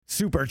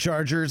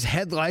superchargers,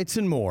 headlights,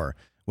 and more.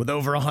 With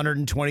over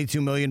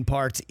 122 million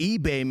parts,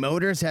 eBay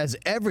Motors has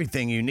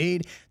everything you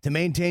need to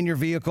maintain your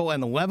vehicle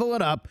and level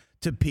it up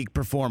to peak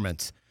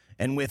performance.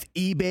 And with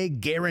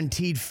eBay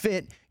Guaranteed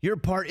Fit, your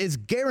part is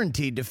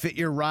guaranteed to fit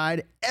your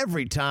ride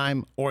every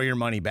time or your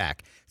money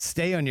back.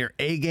 Stay on your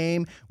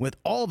A-game with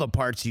all the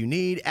parts you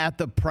need at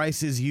the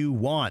prices you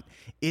want.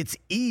 It's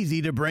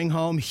easy to bring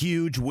home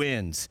huge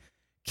wins.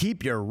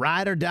 Keep your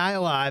ride or die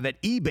alive at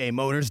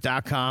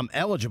ebaymotors.com.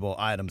 Eligible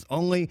items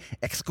only.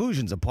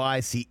 Exclusions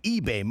apply. See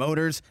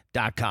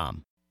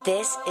ebaymotors.com.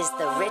 This is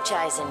the Rich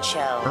Eisen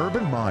Show.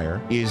 Urban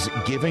Meyer is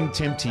giving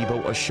Tim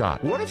Tebow a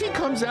shot. What if he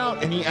comes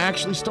out and he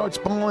actually starts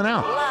balling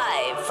out?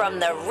 Live from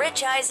the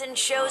Rich Eisen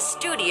Show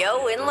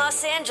studio in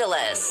Los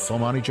Angeles. Well,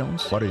 Monty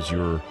Jones, what is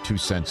your 2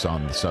 cents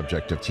on the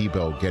subject of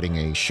Tebow getting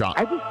a shot?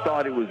 I just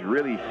thought it was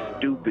really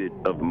stupid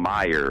of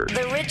Meyer.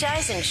 The Rich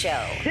Eisen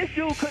Show. This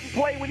dude couldn't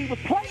play when he was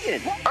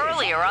playing.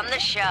 Earlier on the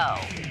show,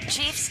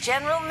 Chiefs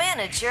General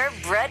Manager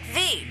Brett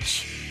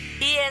Veach.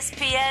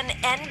 ESPN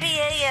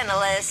NBA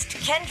analyst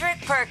Kendrick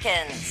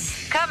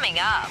Perkins. Coming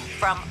up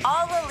from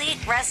All Elite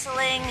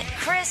Wrestling,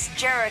 Chris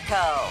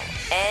Jericho.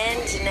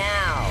 And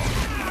now,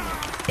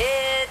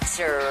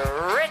 it's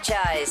Rich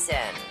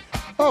Eisen.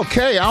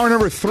 Okay, hour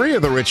number 3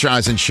 of the Rich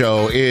Eisen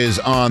Show is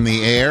on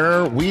the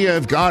air. We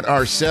have got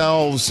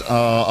ourselves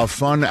a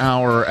fun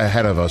hour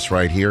ahead of us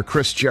right here.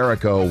 Chris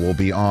Jericho will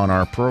be on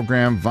our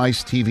program.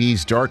 Vice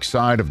TV's Dark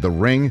Side of the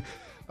Ring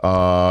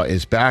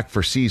is back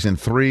for season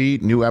 3.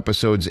 New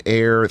episodes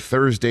air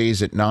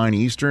Thursdays at 9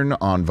 Eastern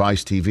on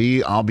Vice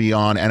TV. I'll be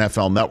on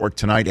NFL Network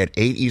tonight at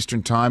 8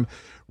 Eastern time,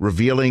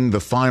 revealing the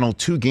final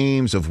 2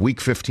 games of Week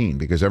 15,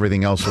 because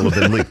everything else will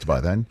have been leaked by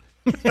then.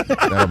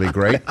 That'll be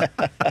great.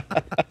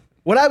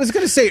 What I was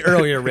going to say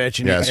earlier,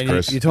 Rich, and,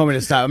 yes, you told me to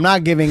stop. I'm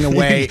not giving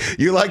away.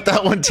 You like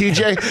that one,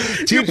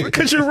 TJ?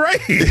 Because you're right.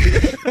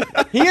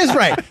 He is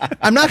right.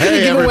 I'm not going to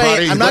give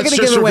away. I'm not going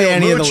to give away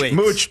any of the leaks.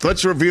 Mooch,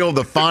 let's reveal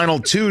the final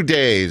 2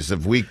 games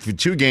of Week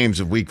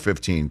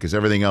 15, because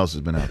everything else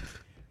has been out.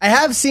 I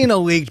have seen a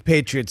leaked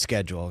Patriots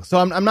schedule, so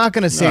I'm not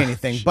going to say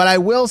anything. But I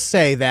will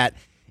say that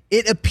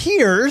it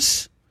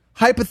appears,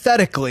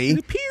 hypothetically,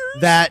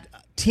 that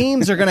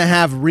teams are going to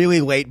have really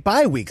late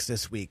bye weeks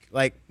this week,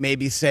 like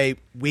maybe, say,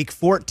 Week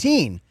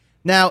 14.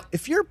 Now,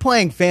 if you're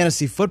playing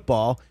fantasy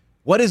football,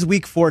 what is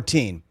Week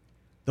 14?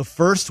 The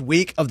first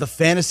week of the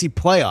fantasy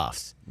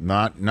playoffs.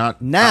 Not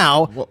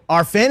now.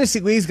 Our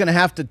fantasy league is going to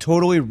have to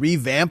totally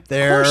revamp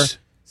their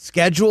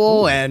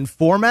schedule and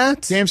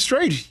format. Damn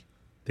straight.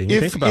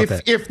 If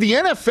the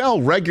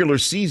NFL regular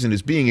season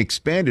is being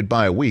expanded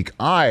by a week,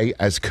 I,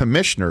 as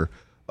commissioner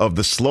of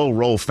the Slow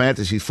Roll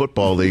Fantasy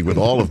Football League with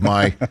all of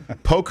my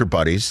poker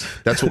buddies,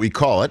 that's what we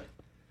call it,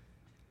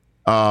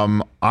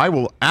 I'm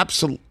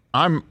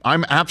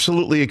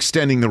absolutely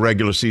extending the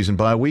regular season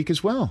by a week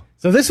as well.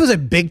 So this was a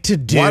big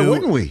to-do. Why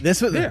wouldn't we?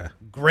 This was a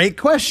great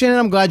question, and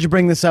I'm glad you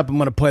bring this up. I'm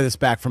going to play this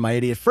back for my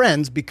idiot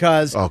friends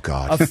because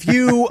a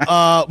few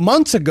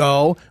months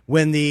ago,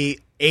 when the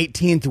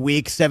 18th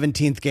week,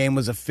 17th game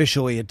was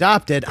officially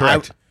adopted,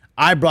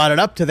 I brought it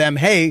up to them,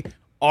 hey,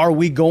 are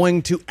we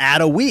going to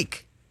add a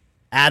week?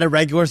 Add a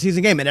regular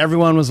season game? And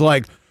everyone was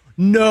like,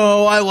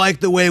 no, I like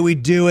the way we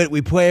do it.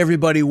 We play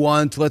everybody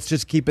once. Let's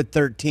just keep it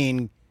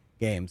 13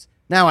 games.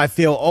 Now I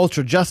feel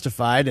ultra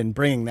justified in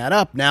bringing that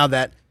up now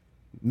that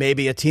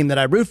maybe a team that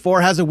I root for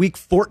has a Week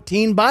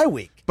 14 bye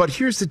week. But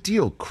here's the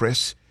deal,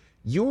 Chris.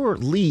 Your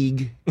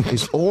league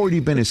has already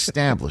been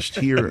established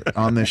here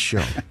on this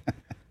show.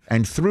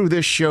 And through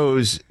this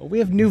show's we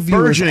have new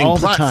viewers all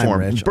the time,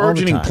 Rich,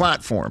 burgeoning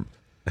platform.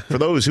 For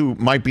those who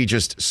might be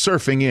just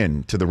surfing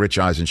in to the Rich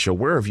Eisen Show,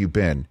 where have you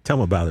been? Tell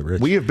them about it,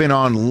 Rich. We have been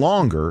on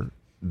longer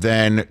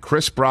than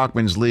Chris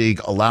Brockman's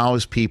league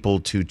allows people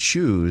to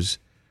choose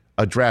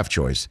a draft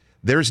choice.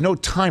 There's no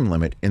time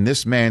limit in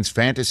this man's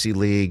fantasy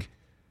league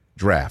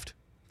draft.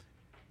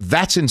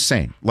 That's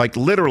insane. Like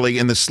literally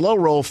in the Slow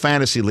Roll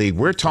Fantasy League,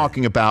 we're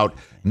talking about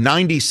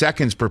 90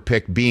 seconds per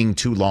pick being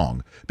too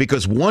long.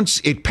 Because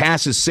once it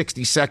passes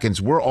 60 seconds,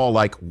 we're all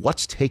like,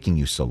 what's taking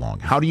you so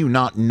long? How do you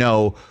not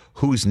know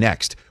who's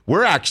next?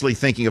 We're actually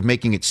thinking of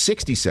making it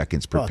 60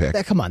 seconds per pick.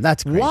 Come on,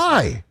 that's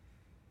crazy.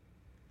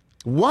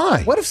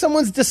 Why? What if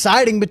someone's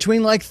deciding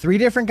between like 3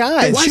 different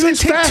guys? Why does it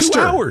take 2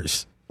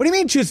 hours? What do you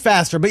mean choose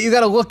faster? But you got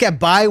to look at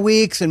bye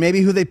weeks and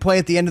maybe who they play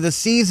at the end of the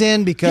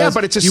season because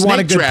but it's a you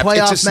want a good draft.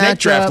 playoff It's a snake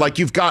matchup. draft. Like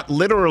you've got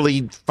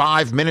literally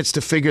 5 minutes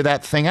to figure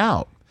that thing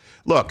out.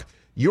 Look,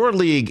 your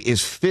league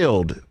is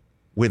filled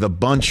with a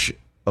bunch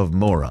of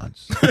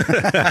morons.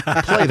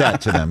 Play that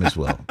to them as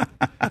well.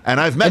 And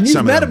I've met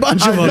some of them. A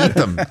bunch of them.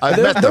 I've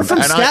met them. They're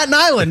from Staten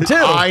Island too.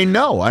 I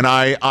know, and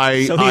I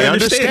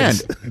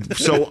understand.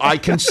 So I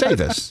can say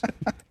this.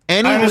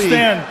 Any I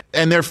understand. League,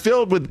 and they're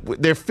filled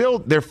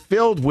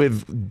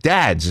with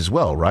dads as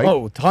well, right?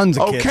 Oh, tons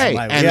of kids. Okay,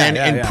 and then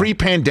in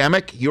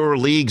pre-pandemic, your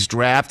league's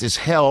draft is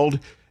held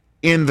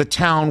in the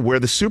town where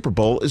the Super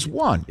Bowl is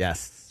won.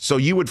 Yes. So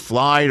you would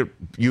fly.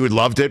 You would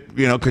loved it,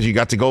 because you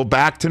got to go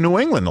back to New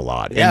England a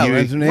lot. Yeah, and we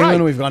went to New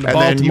England. We've gone to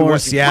Baltimore,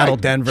 Seattle,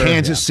 Denver,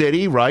 Kansas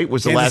City. Right,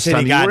 was the last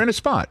time you were in a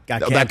spot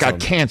that got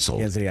canceled.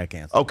 Kansas City got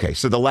canceled. Okay,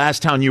 so the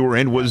last town you were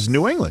in was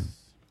New England.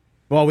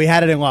 Well, we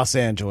had it in Los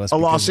Angeles.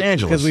 Los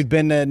Angeles. Because we'd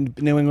been to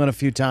New England a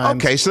few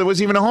times. Okay, so there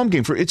was even a home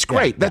game for it's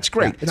great. That's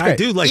great. And I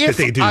do like that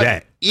they do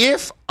that.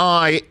 If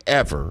I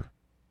ever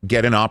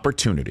get an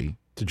opportunity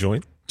to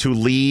join, to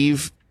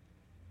leave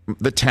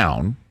the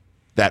town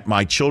that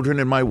my children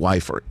and my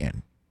wife are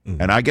in,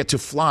 and I get to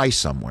fly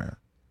somewhere,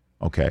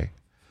 okay,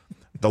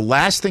 the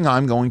last thing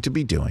I'm going to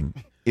be doing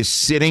is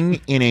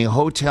sitting in a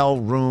hotel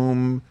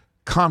room,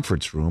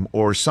 conference room,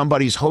 or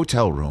somebody's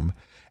hotel room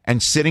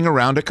and sitting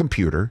around a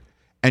computer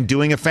and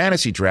doing a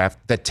fantasy draft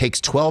that takes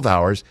 12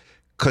 hours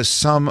because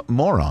some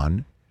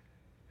moron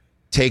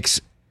takes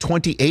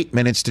 28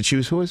 minutes to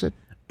choose. Who is it?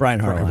 Brian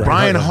Hartline.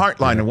 Brian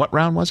Hartline. And what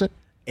round was it?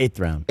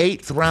 8th round.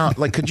 8th round.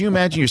 Like, could you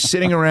imagine you're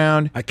sitting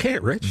around I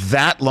can't, Rich.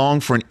 that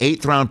long for an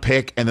 8th round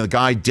pick, and the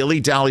guy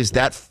dilly-dallies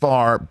that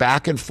far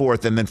back and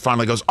forth, and then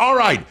finally goes, all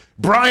right,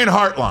 Brian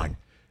Hartline.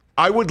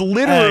 I would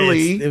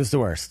literally It was the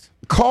worst.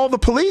 call the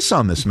police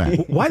on this man.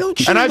 Why don't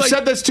you? And I've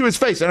said this to his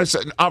face. And I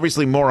said,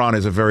 obviously, moron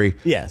is a very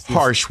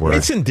harsh word.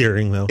 It's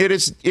endearing, though.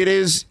 It's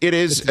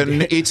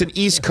an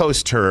East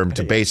Coast term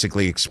to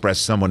basically express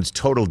someone's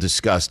total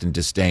disgust and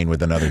disdain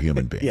with another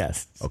human being.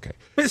 Yes. Okay.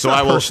 It's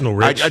not personal,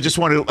 Rich.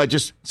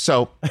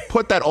 So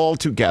put that all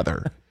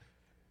together.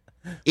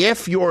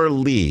 If your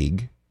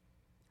league,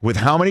 with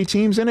how many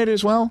teams in it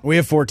as well? We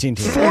have 14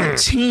 teams.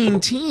 14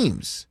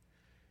 teams.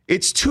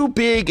 It's too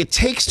big. It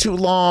takes too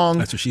long.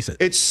 That's what she said.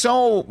 It's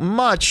so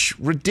much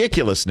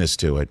ridiculousness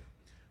to it.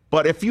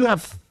 But if you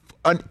have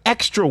an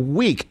extra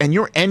week and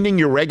you're ending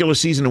your regular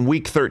season in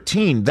week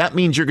 13, that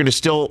means you're going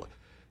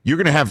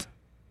to have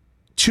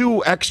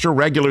 2 extra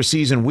regular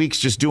season weeks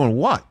just doing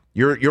what?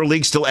 Your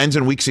league still ends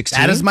in week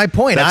 16? That is my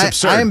point. That's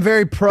absurd. I am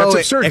very pro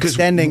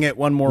extending it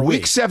one more week.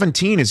 Week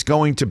 17 is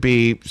going to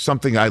be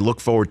something I look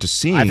forward to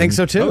seeing. I think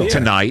so too.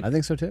 Tonight. I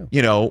think so too.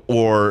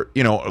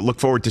 Look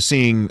forward to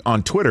seeing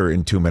on Twitter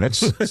in 2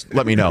 minutes.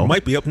 Let me know. It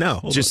might be up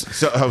now.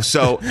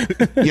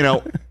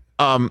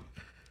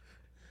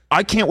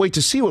 I can't wait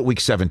to see what week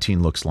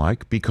 17 looks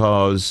like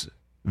because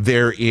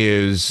there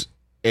is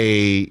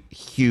a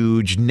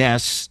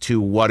hugeness to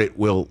what it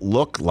will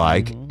look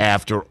like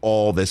after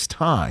all this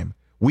time.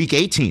 Week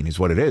 18 is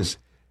what it is.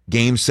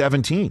 Game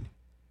 17.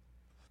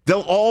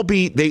 They'll all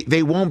be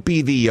they won't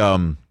be the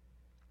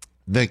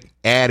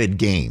added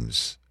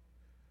games.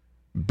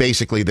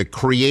 Basically the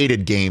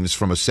created games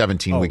from a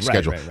 17-week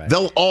schedule. Right.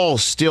 They'll all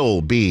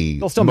still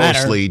be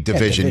mostly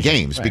division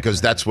games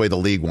because that's the way the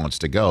league wants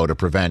to go to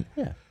prevent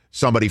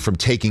somebody from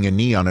taking a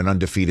knee on an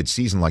undefeated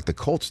season like the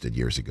Colts did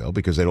years ago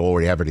because they'd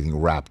already have everything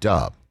wrapped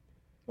up.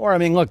 Or, I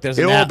mean, look, there's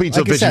all be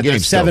division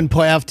games. 7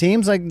 playoff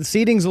teams. Like, the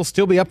seedings will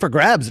still be up for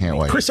grabs. Can't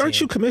wait. Chris,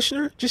 aren't you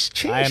commissioner? Just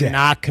change I it. am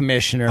not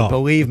commissioner.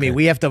 Believe me.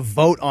 We have to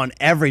vote on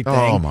everything.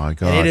 Oh, my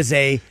God. And it is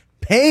a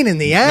pain in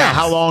the ass. Now,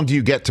 how long do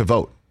you get to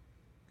vote?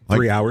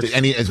 3 hours.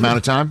 Any amount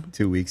of time?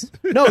 2 weeks.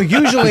 No,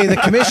 usually the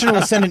commissioner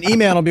will send an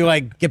email and will be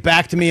like, get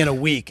back to me in a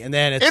week. And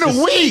then it's a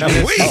week?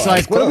 It's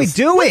like, what are we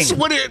doing?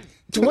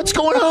 What's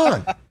going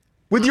on?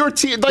 With your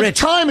team? Like,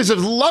 time is a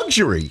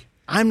luxury.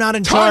 I'm not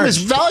in charge. Time is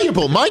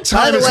valuable. My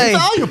time is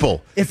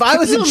valuable. If I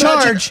was in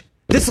charge,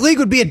 this league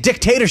would be a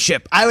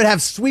dictatorship. I would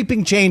have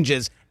sweeping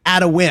changes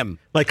at a whim.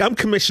 Like, I'm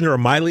commissioner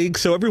of my league,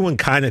 so everyone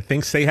kind of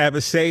thinks they have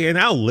a say, and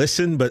I'll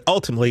listen, but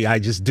ultimately I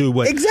just do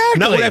what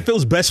not what I feel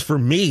is best for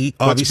me,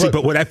 obviously,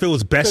 but what I feel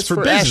is best for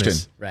business.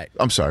 Ashton. Right.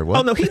 I'm sorry, what?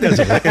 Oh, no, he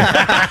doesn't.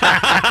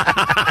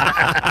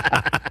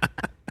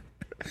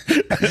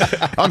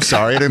 I'm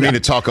sorry, I didn't mean to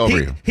talk over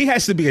you. He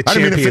has to be a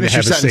champion to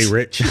have a say,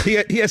 Rich.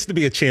 He has to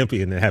be a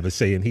champion to have a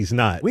say, and he's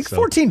not. Week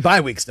 14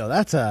 bye weeks, though.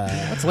 That's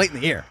late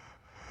in the year.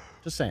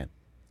 Just saying.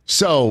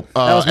 So,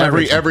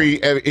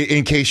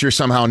 in case you're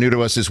somehow new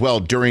to us as well,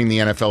 during the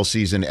NFL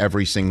season,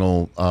 every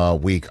single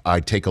week, I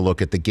take a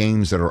look at the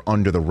games that are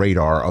under the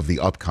radar of the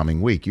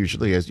upcoming week.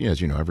 Usually, as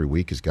you know, every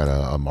week has got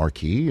a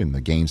marquee and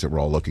the games that we're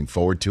all looking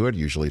forward to it.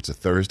 Usually it's a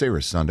Thursday or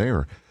a Sunday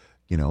or,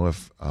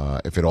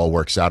 if it all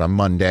works out on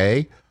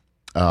Monday.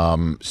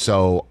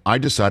 So I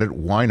decided,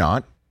 why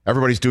not?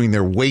 Everybody's doing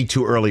their way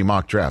too early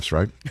mock drafts,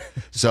 right?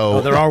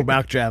 So they're all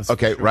mock drafts.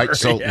 Okay, sure. Right.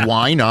 So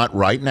why not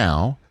right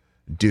now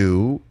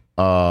do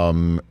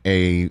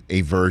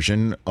a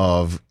version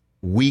of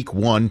Week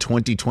 1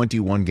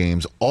 2021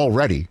 games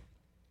already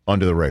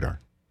under the radar?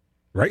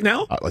 Right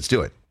now? Let's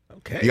do it.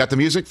 Okay. You got the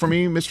music for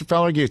me, Mr.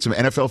 Fowler? You get some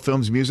NFL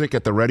Films music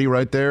at the ready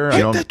right there.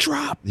 Hit the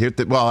drop. Del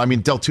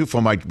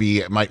Tufo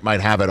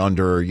might have it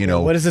under,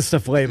 what is this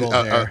stuff labeled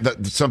there?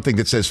 Something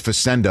that says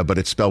Facenda, but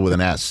it's spelled with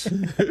an S.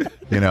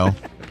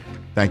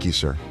 Thank you,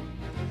 sir.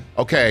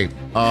 Okay,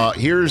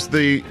 here's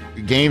the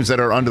games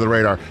that are under the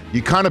radar.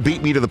 You kind of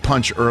beat me to the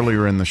punch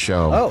earlier in the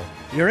show. Oh,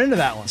 you're into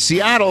that one.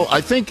 Seattle, I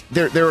think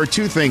there are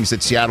two things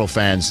that Seattle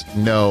fans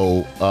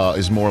know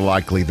is more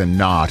likely than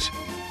not.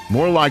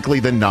 More likely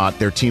than not,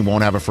 their team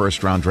won't have a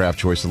first-round draft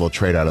choice, so they'll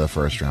trade out of the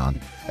first round.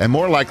 And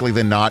more likely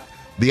than not,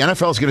 the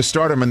NFL is going to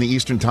start them in the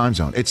Eastern time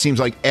zone. It seems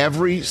like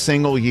every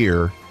single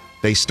year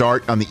they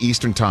start on the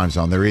Eastern time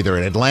zone. They're either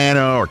in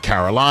Atlanta or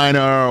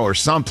Carolina or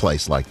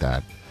someplace like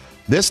that.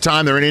 This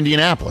time they're in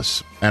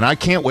Indianapolis, and I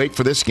can't wait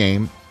for this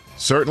game,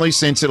 certainly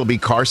since it'll be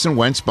Carson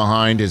Wentz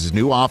behind his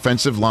new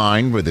offensive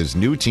line with his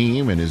new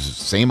team and his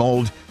same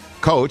old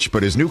coach,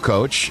 but his new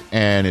coach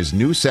and his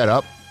new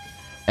setup.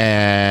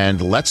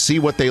 And let's see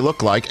what they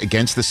look like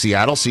against the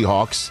Seattle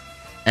Seahawks.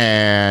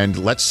 And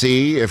let's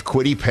see if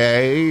Kwity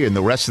Paye and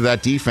the rest of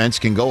that defense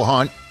can go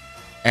hunt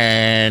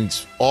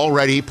and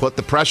already put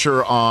the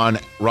pressure on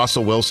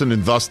Russell Wilson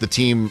and thus the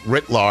team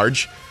writ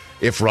large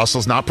if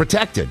Russell's not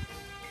protected.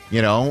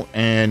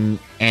 And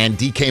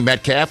DK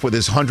Metcalf with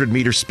his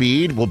 100-meter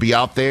speed will be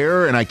out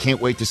there, and I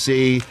can't wait to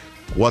see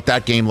what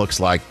that game looks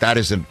like. That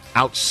is an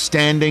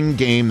outstanding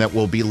game that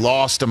will be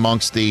lost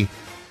amongst the,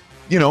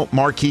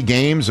 marquee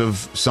games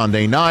of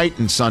Sunday night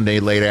and Sunday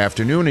late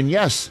afternoon. And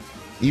yes,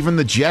 even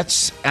the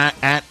Jets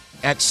at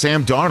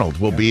Sam Darnold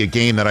will be a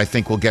game that I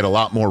think will get a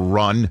lot more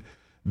run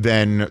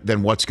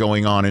than what's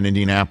going on in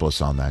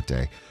Indianapolis on that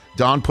day.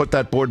 Don, put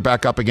that board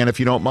back up again if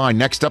you don't mind.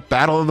 Next up,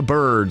 Battle of the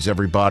Birds,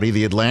 everybody.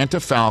 The Atlanta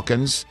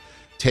Falcons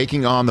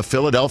taking on the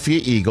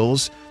Philadelphia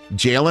Eagles.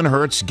 Jalen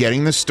Hurts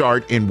getting the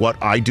start in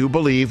what I do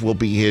believe will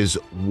be his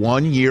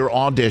one-year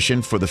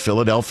audition for the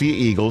Philadelphia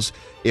Eagles.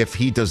 If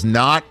he does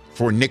not,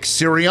 for Nick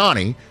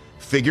Sirianni,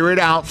 figure it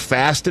out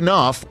fast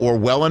enough or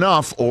well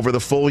enough over the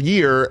full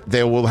year,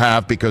 they will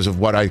have, because of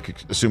what I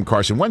assume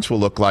Carson Wentz will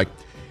look like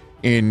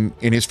in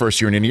his first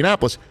year in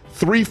Indianapolis,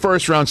 3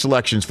 first-round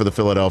selections for the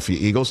Philadelphia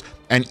Eagles.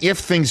 And if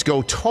things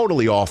go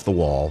totally off the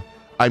wall,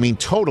 and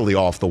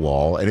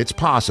it's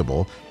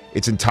possible,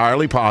 it's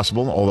entirely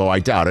possible, although I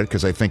doubt it,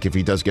 because I think if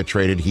he does get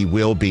traded, he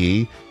will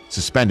be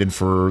suspended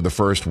for the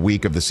first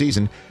week of the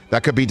season.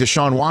 That could be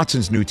Deshaun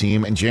Watson's new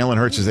team, and Jalen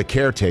Hurts is a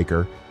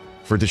caretaker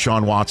for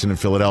Deshaun Watson in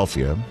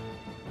Philadelphia.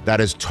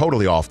 That is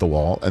totally off the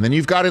wall. And then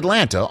you've got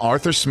Atlanta,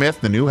 Arthur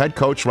Smith, the new head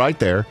coach right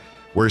there.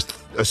 We're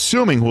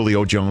assuming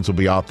Julio Jones will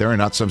be out there and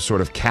not some sort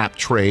of cap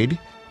trade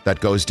that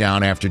goes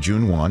down after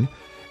June 1.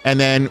 And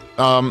then,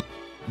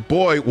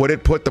 boy, would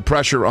it put the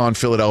pressure on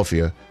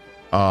Philadelphia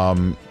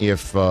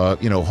if,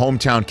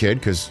 hometown kid,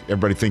 because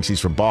everybody thinks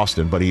he's from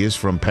Boston, but he is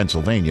from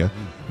Pennsylvania.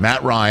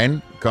 Matt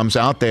Ryan comes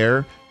out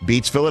there,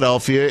 beats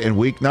Philadelphia in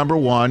week number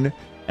 1,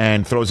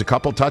 and throws a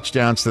couple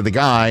touchdowns to the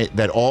guy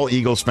that all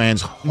Eagles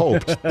fans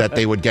hoped that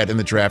they would get in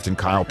the draft in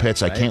Kyle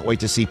Pitts. I can't wait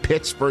to see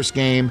Pitts' first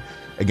game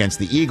against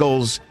the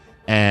Eagles.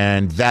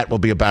 And that will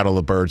be a battle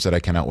of birds that I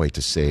cannot wait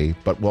to see,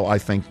 but will, I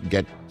think,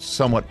 get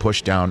somewhat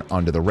pushed down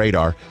under the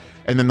radar.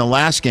 And then the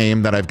last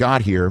game that I've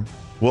got here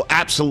will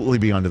absolutely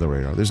be under the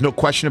radar. There's no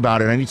question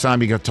about it.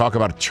 Anytime you talk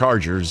about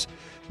Chargers,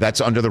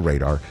 that's under the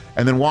radar.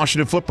 And then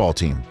Washington football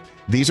team.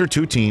 These are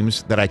 2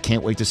 teams that I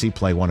can't wait to see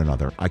play one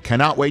another. I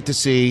cannot wait to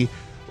see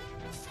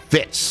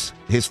Fitz,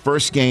 his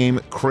first game,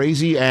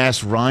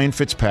 crazy-ass Ryan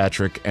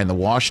Fitzpatrick and the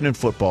Washington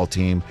football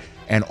team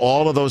and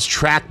all of those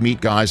track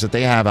meet guys that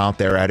they have out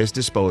there at his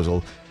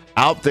disposal,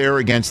 out there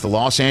against the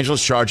Los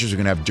Angeles Chargers.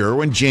 We're going to have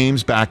Derwin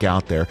James back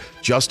out there.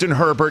 Justin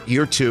Herbert,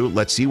 year 2.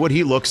 Let's see what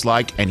he looks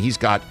like. And he's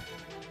got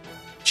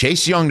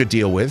Chase Young to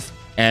deal with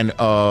and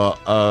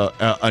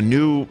a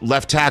new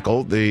left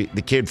tackle, the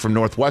kid from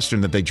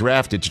Northwestern that they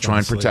drafted to try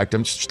and protect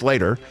him,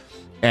 Slater,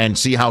 and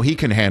see how he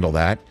can handle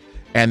that.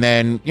 And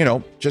then,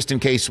 just in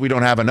case we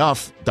don't have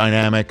enough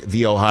dynamic,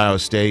 the Ohio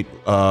State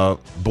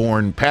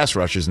born pass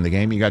rushers in the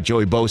game, you got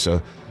Joey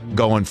Bosa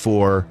going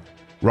for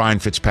Ryan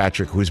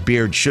Fitzpatrick, whose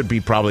beard should be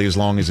probably as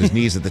long as his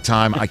knees at the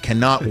time. I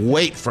cannot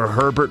wait for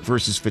Herbert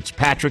versus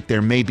Fitzpatrick.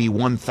 There may be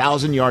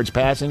 1,000 yards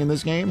passing in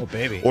this game,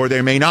 or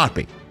there may not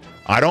be.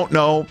 I don't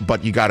know,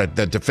 but you got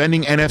the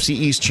defending NFC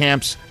East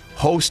champs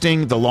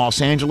hosting the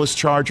Los Angeles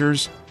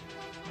Chargers.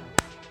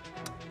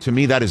 To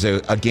me, that is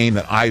a game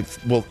that I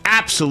will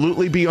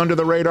absolutely be under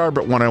the radar,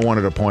 but one I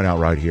wanted to point out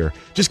right here.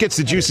 Just gets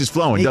the juices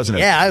flowing, doesn't it?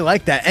 Yeah, I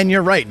like that. And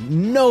you're right.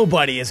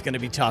 Nobody is going to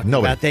be talking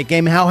about that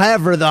game.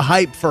 However, the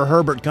hype for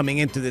Herbert coming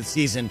into this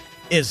season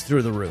is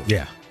through the roof.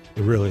 Yeah,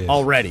 it really is.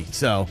 Already,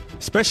 so.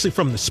 Especially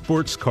from the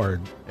sports card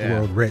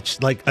world,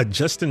 Rich. Like a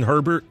Justin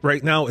Herbert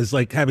right now is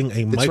like having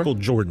a Michael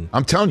Jordan.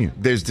 I'm telling you,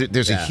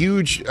 there's a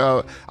huge,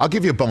 I'll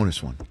give you a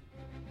bonus one.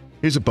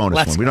 Here's a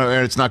bonus one. We don't.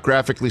 It's not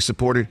graphically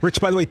supported. Rich,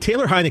 by the way,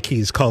 Taylor Heineke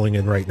is calling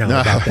in right now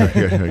about that.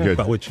 Good.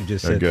 About what you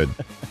just said. Good.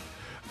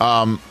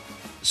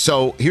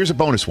 So here's a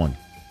bonus one.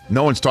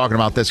 No one's talking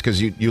about this because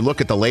you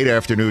look at the late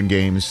afternoon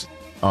games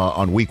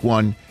on week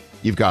 1.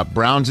 You've got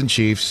Browns and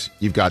Chiefs.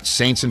 You've got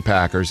Saints and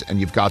Packers.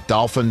 And you've got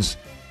Dolphins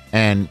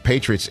and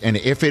Patriots. And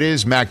if it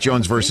is Mac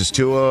Jones versus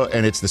Tua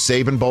and it's the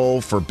Saban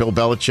Bowl for Bill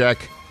Belichick,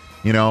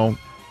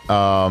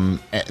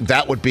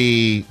 that would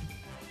be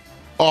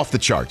off the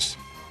charts.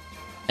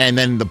 And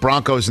then the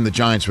Broncos and the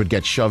Giants would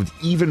get shoved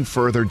even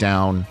further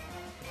down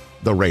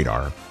the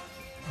radar.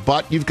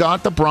 But you've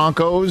got the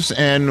Broncos,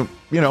 and,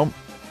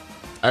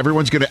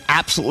 everyone's going to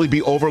absolutely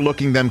be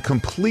overlooking them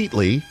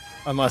completely.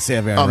 Unless they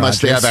have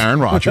Aaron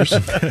Rodgers.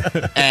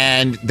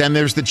 And then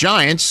there's the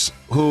Giants,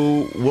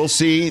 who we'll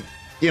see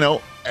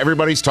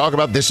everybody's talking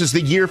about this is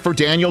the year for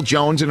Daniel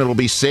Jones, and it'll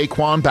be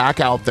Saquon back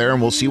out there,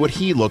 and we'll see what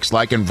he looks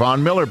like, and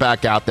Von Miller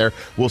back out there.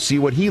 We'll see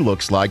what he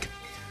looks like.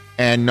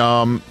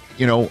 And,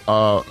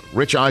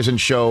 Rich Eisen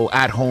show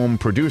at-home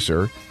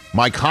producer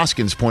Mike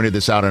Hoskins pointed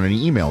this out on an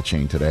email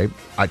chain today.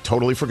 I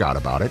totally forgot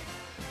about it.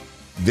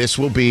 This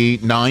will be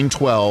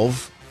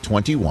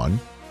 9/12/21.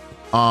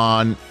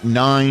 On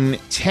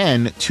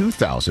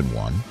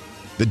 9/10/2001,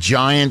 the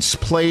Giants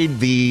played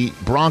the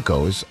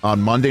Broncos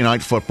on Monday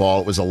Night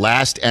Football. It was the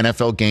last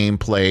NFL game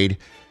played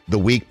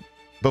the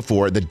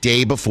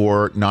day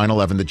before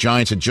 9/11. The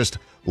Giants had just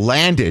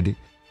landed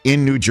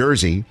in New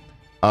Jersey,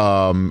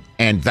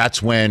 and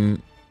that's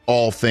when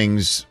all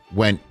things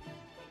went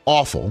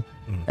awful,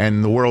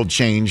 and the world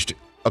changed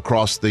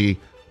across the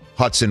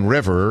Hudson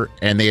River,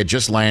 and they had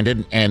just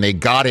landed, and they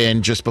got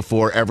in just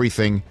before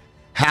everything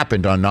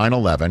happened on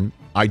 9/11.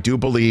 I do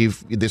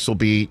believe this will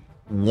be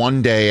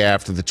one day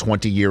after the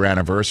 20-year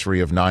anniversary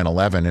of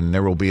 9/11, and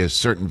there will be a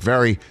certain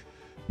very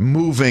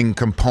moving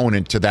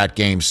component to that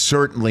game,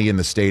 certainly in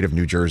the state of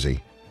New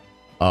Jersey,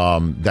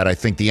 that I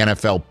think the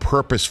NFL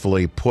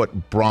purposefully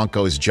put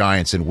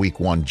Broncos-Giants in Week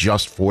 1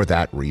 just for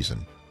that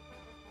reason.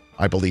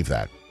 I believe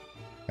that.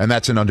 And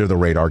that's an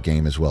under-the-radar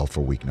game as well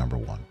for week number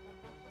 1.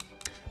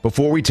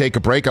 Before we take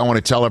a break, I want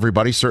to tell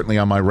everybody, certainly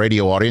on my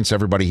radio audience,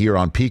 everybody here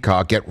on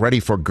Peacock, get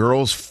ready for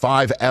Girls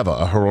 5 Eva,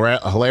 a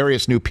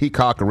hilarious new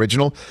Peacock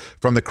original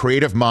from the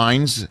creative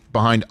minds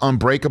behind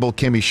Unbreakable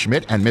Kimmy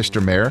Schmidt and Mr.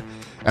 Mayor.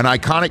 An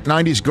iconic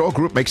 90s girl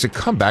group makes a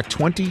comeback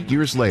 20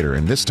 years later,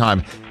 and this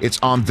time it's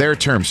on their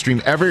terms.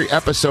 Stream every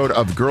episode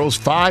of Girls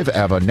 5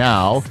 Eva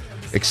now,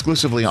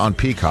 exclusively on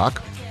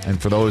Peacock.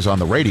 And for those on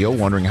the radio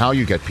wondering how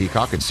you get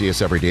Peacock and see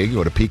us every day, you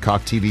go to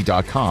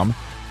peacocktv.com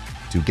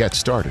to get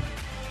started.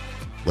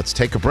 Let's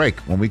take a break.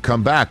 When we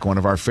come back, one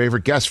of our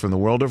favorite guests from the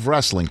world of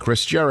wrestling,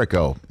 Chris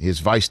Jericho. His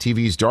Vice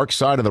TV's Dark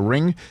Side of the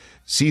Ring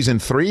Season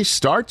 3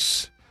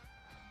 starts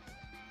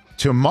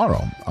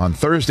tomorrow on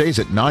Thursdays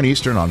at 9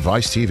 Eastern on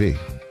Vice TV.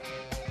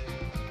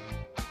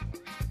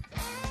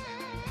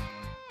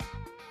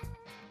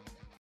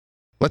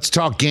 Let's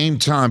talk Game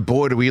Time.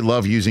 Boy, do we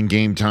love using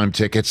Game Time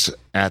tickets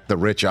at the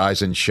Rich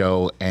Eisen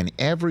Show. And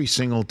every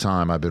single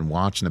time I've been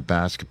watching the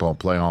basketball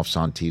playoffs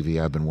on TV,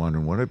 I've been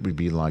wondering what it would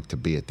be like to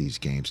be at these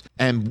games.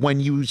 And when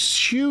you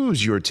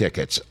choose your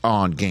tickets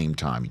on Game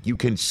Time, you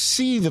can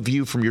see the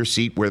view from your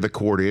seat where the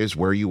court is,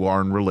 where you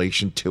are in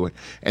relation to it.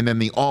 And then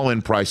the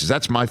all-in prices.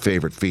 That's my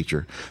favorite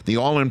feature. The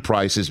all-in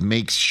prices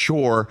makes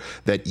sure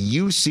that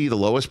you see the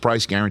lowest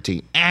price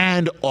guarantee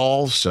and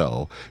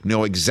also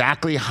know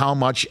exactly how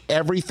much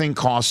everything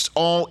costs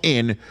all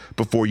in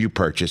before you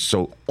purchase.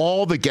 So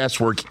all the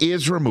guesswork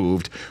is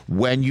removed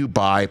when you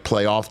buy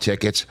playoff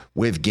tickets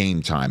with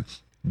Game Time.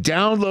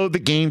 Download the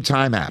Game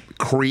Time app,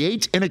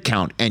 create an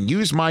account, and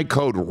use my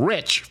code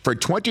RICH for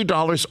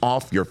 $20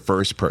 off your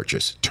first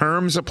purchase.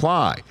 Terms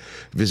apply.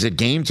 Visit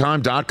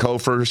GameTime.co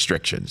for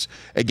restrictions.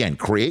 Again,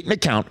 create an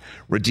account,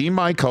 redeem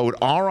my code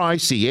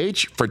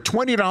RICH for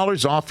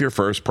 $20 off your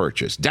first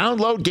purchase.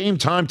 Download Game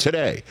Time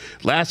today.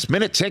 Last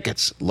minute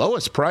tickets,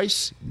 lowest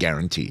price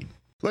guaranteed.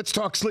 Let's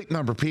talk Sleep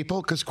Number,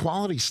 people, because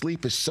quality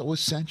sleep is so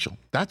essential.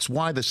 That's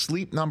why the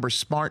Sleep Number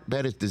smart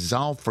bed is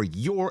designed for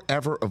your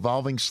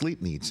ever-evolving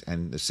sleep needs,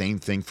 and the same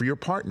thing for your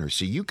partner,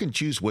 so you can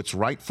choose what's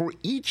right for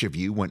each of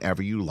you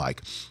whenever you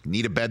like.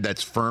 Need a bed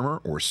that's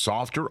firmer or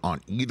softer on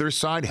either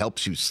side,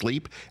 helps you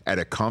sleep at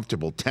a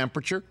comfortable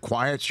temperature,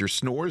 quiets your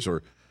snores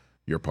or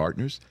your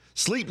partner's?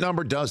 Sleep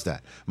Number does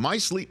that. My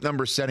Sleep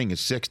Number setting is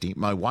 60.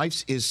 My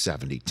wife's is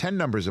 70. 10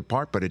 numbers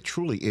apart, but it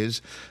truly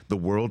is the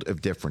world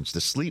of difference.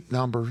 The Sleep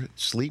Number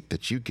sleep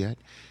that you get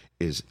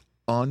is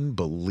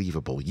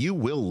unbelievable. You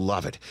will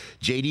love it.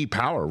 J.D.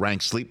 Power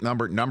ranks Sleep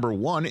Number number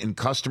 1 in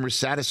customer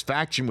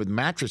satisfaction with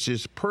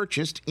mattresses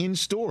purchased in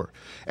store.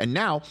 And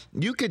now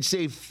you could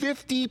save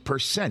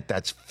 50%.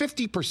 That's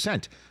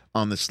 50%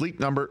 on the Sleep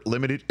Number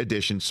limited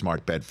edition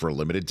smart bed for a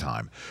limited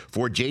time.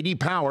 For J.D.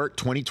 Power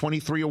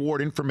 2023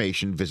 award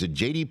information, visit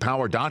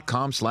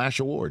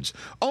jdpower.com/awards.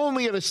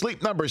 Only at a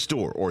Sleep Number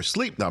store or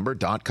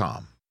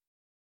sleepnumber.com.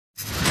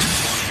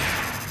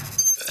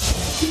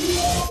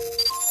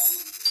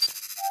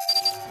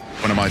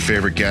 One of my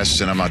favorite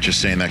guests, and I'm not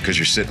just saying that because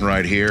you're sitting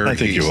right here. I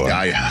think you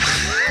are.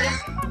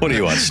 What are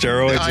you on,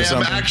 steroids or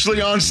something? I am actually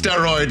on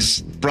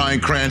steroids, Bryan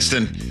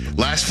Cranston.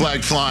 Last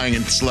flag flying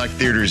in select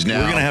theaters now.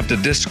 We're going to have to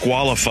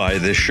disqualify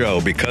this show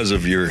because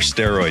of your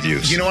steroid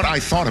use. You know what? I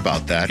thought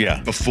about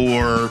that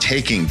before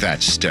taking that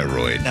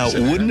steroid. Now,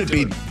 wouldn't it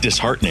be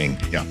disheartening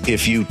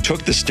if you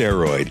took the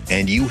steroid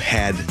and you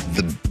had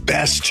the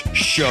best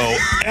show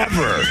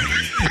ever?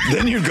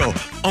 Then you'd go,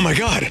 oh my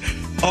God,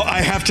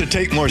 I have to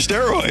take more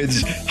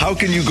steroids. How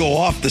can you go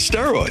off the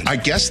steroid? I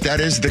guess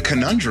that is the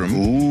conundrum.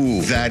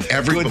 Ooh, that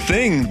every good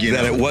thing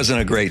that it wasn't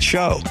a great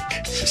show.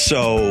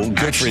 So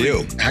good for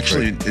you.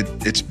 Actually,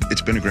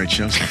 it's been a great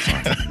show so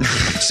far.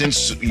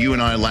 Since you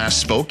and I last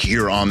spoke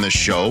here on this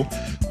show,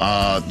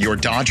 your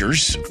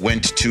Dodgers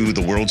went to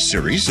the World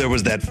Series. There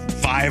was that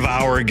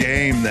 5-hour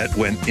game that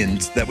went in.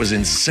 That was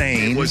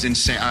insane. It was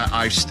insane.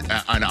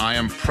 I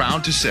am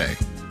proud to say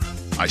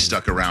I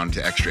stuck around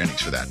to extra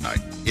innings for that night.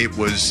 It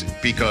was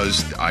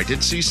because I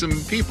did see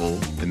some people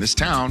in this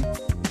town,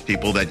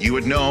 people that you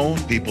would know,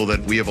 people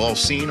that we have all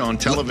seen on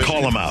television.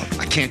 Call them out.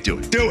 I can't do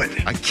it. Do it.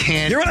 I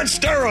can't. You're on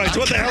steroids.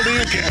 What the hell do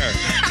you care?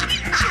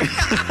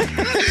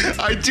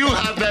 I do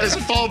have that as a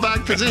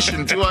fallback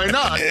position, do I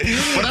not?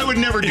 But I would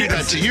never do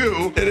that to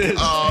you. It is.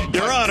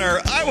 Your Honor,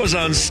 I was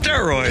on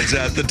steroids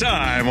at the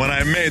time when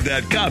I made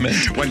that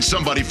comment. When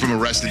somebody from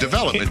Arrested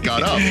Development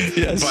got up.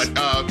 Yes. But,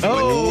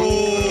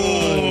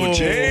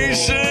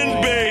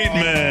 Jason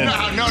Bateman.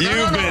 No,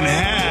 You've been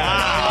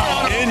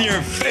had. In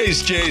your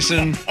face,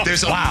 Jason.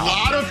 There's a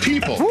lot of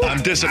people.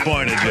 I'm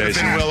disappointed,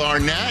 Jason. Will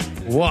Arnett.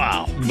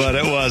 Wow. But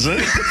it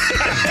wasn't.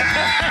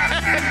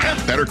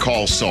 Better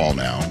Call Saul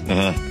now.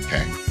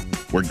 Okay.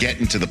 We're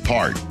getting to the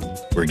part.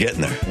 We're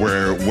getting there.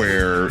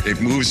 Where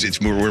it moves.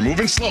 We're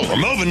moving slowly. We're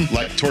moving.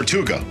 Like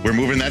Tortuga. We're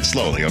moving that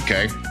slowly,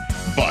 okay?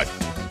 But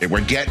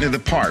we're getting to the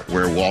part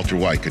where Walter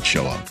White could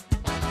show up.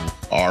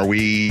 Are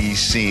we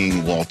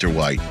seeing Walter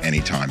White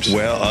anytime soon?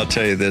 Well, I'll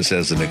tell you this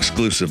as an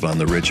exclusive on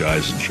the Rich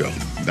Eisen show.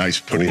 Nice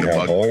putting the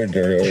bug.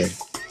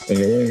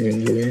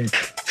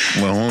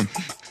 Well,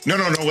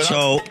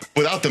 no.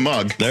 Without the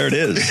mug. There it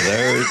is.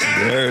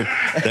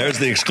 There's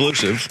the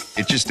exclusive.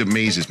 It just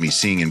amazes me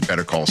seeing in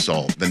Better Call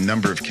Saul the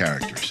number of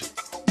characters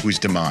whose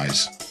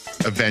demise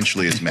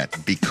eventually is met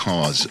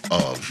because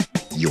of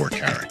your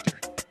character.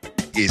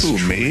 Who,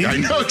 me? I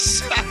know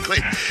exactly.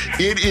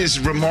 It is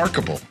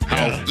remarkable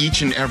how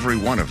each and every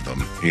one of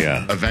them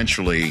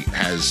eventually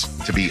has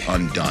to be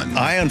undone.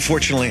 I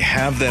unfortunately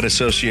have that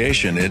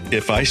association.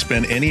 If I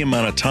spend any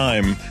amount of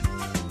time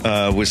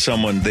with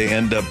someone, they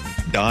end up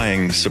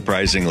dying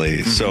surprisingly.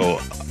 Mm-hmm. So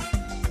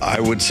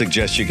I would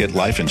suggest you get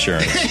life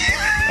insurance.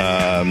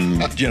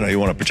 You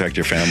want to protect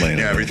your family.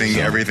 Yeah,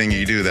 everything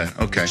you do that.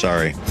 Okay.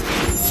 Sorry.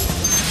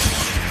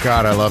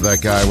 God, I love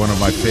that guy. One of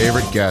my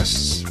favorite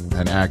guests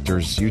and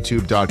actors.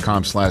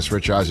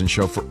 YouTube.com/Rich Eisen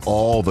Show for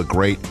all the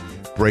great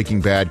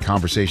Breaking Bad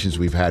conversations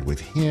we've had with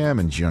him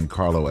and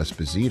Giancarlo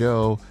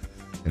Esposito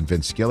and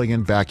Vince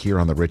Gilligan. Back here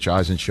on the Rich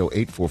Eisen Show,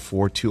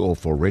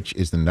 844-204-RICH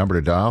is the number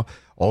to dial.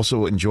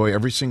 Also enjoy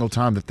every single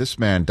time that this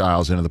man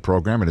dials into the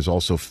program and has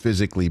also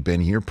physically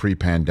been here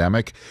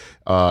pre-pandemic.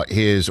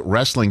 His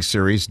wrestling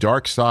series,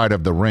 Dark Side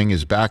of the Ring,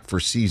 is back for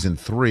season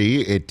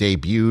 3. It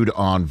debuted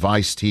on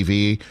Vice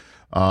TV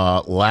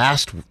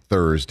last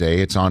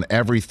Thursday. It's on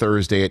every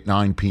Thursday at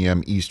 9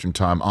 p.m. Eastern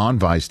Time on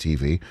Vice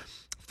TV.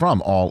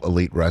 From All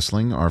Elite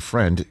Wrestling, our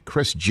friend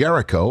Chris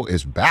Jericho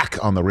is back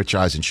on the Rich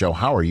Eisen Show.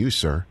 How are you,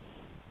 sir?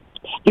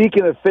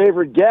 Speaking of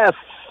favorite guests,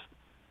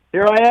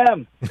 here I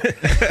am.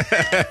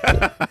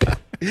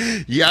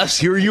 Yes,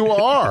 here you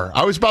are.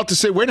 I was about to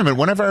say, wait a minute,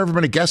 when have I ever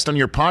been a guest on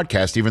your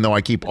podcast, even though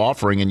I keep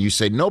offering and you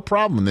say, no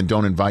problem, and then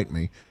don't invite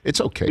me? It's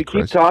okay, Chris.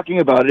 We keep talking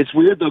about it. It's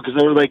weird, though, because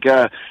they were like,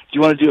 do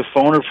you want to do a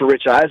phoner for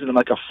Rich Eisen? I'm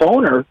like, a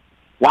phoner?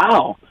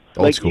 Wow.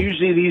 Old school.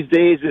 Usually these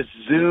days it's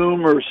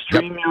Zoom or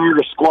StreamYard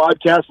or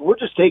Squadcast. We're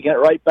just taking it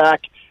right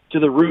back to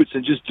the roots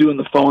and just doing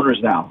the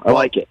phoners now. I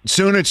like it.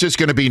 Soon it's just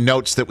going to be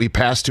notes that we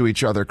pass to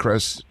each other,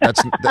 Chris.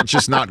 That's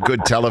just not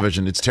good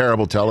television. It's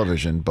terrible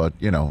television, but,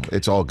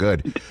 it's all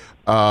good.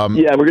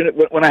 Yeah, we're gonna.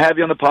 When I have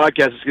you on the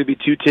podcast, it's gonna be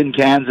 2 tin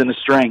cans and a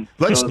string.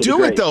 Let's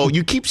do it, though.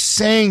 You keep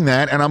saying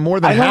that, and I'm more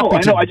than happy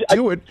to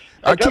do it.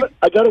 I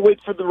gotta wait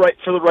for the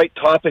right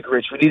topic,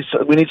 Rich. We need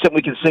something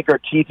we can sink our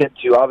teeth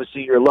into.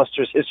 Obviously, your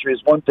illustrious history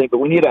is one thing, but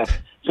we need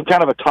some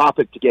kind of a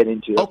topic to get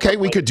into. Okay,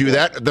 we could do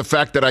that. The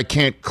fact that I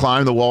can't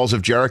climb the walls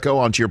of Jericho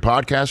onto your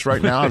podcast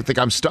right now, I think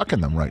I'm stuck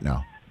in them right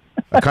now.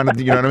 I kind of,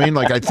 you know what I mean?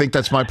 Like, I think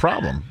that's my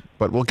problem,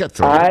 but we'll get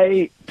through it.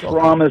 I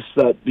promise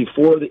that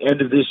before the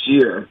end of this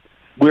year,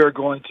 we're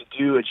going to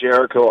do a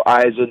Jericho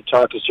Eisen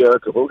Talk is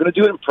Jericho, but we're going to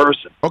do it in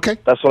person. Okay.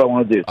 That's what I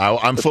want to do.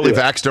 I'm fully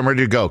vaxxed. I'm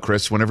ready to go,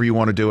 Chris. Whenever you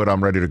want to do it,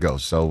 I'm ready to go,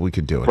 so we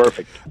can do it.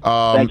 Perfect.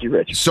 Thank you,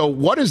 Rich. So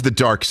what is the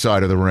Dark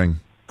Side of the Ring?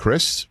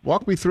 Chris,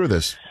 walk me through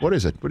this. What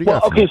is it? What do you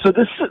got for me? me? So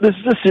this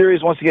is a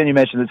series, once again, you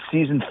mentioned, it's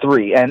season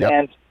 3,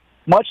 and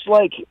much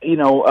like,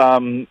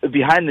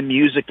 behind the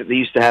music that they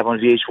used to have on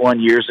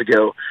VH1 years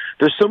ago,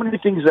 there's so many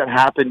things that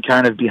happen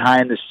kind of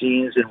behind the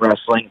scenes in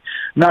wrestling,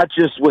 not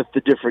just with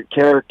the different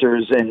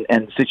characters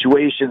and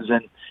situations,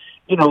 and,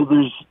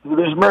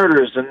 there's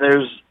murders, and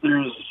there's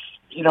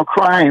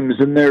crimes,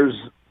 and there's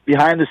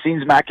behind the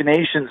scenes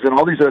machinations and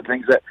all these other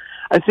things that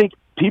I think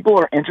people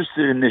are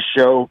interested in this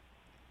show,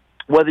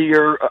 whether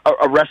you're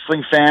a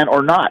wrestling fan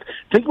or not.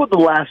 Think about The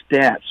Last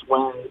Dance,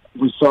 when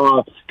we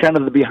saw kind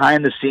of the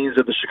behind the scenes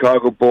of the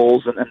Chicago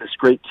Bulls and this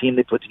great team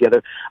they put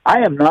together.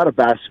 I am not a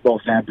basketball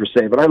fan per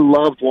se, but I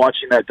loved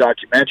watching that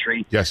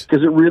documentary because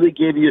it really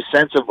gave you a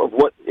sense of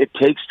what it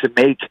takes to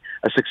make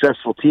a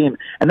successful team.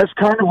 And that's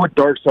kind of what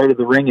Dark Side of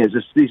the Ring is.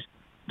 It's these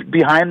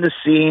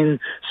behind-the-scene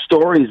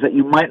stories that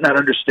you might not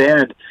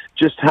understand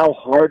just how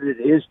hard it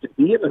is to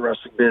be in the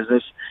wrestling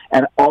business,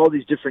 and all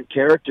these different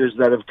characters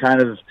that have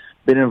kind of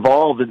been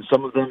involved, and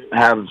some of them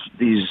have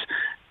these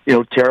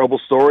terrible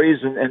stories,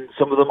 and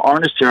some of them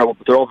aren't as terrible,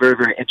 but they're all very,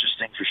 very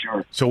interesting for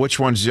sure. So which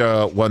one's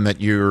one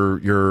that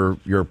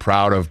you're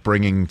proud of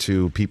bringing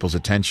to people's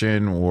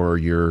attention, or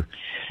you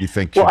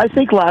think? Well, I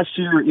think last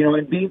year,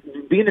 and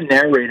being a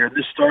narrator,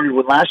 this started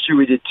when last year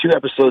we did 2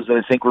 episodes that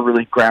I think were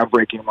really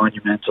groundbreaking,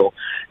 monumental,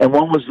 and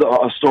one was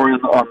a story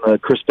on the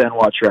Chris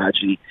Benoit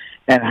tragedy,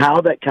 and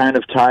how that kind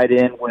of tied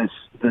in with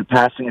the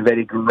passing of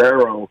Eddie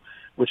Guerrero,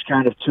 which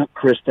kind of took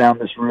Chris down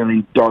this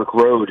really dark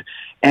road.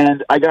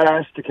 And I got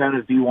asked to kind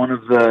of be one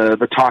of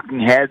the talking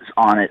heads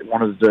on it,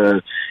 one of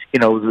the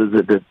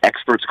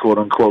experts, quote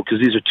unquote, because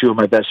these are 2 of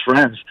my best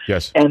friends.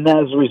 Yes. And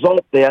as a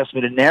result, they asked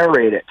me to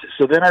narrate it.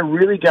 So then I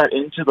really got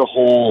into the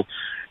whole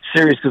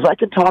series, because I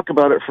can talk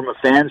about it from a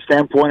fan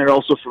standpoint and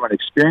also from an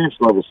experience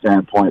level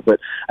standpoint. But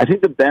I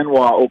think the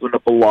Benoit opened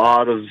up a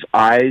lot of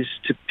eyes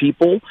to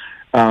people,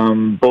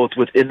 both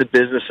within the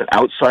business and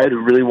outside,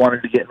 who really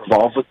wanted to get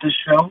involved with this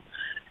show.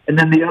 And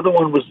then the other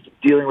one was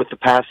dealing with the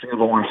passing of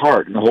Owen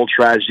Hart and the whole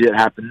tragedy that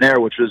happened there,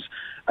 which was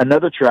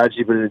another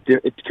tragedy, but in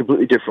a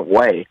completely different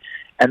way.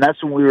 And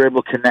that's when we were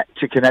able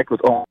to connect with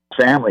Owen's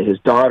family, his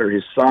daughter,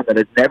 his son, that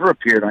had never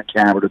appeared on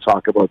camera to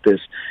talk about this.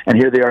 And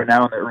here they are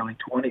now in their early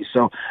 20s.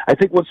 So I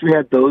think once we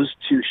had those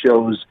 2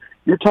 shows,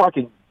 you're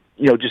talking,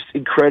 just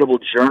incredible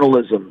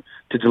journalism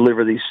to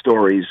deliver these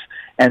stories,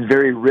 and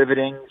very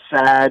riveting,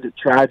 sad,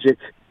 tragic,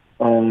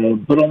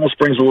 but almost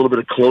brings a little bit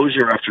of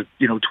closure after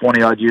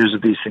 20-odd years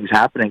of these things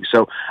happening.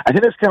 So I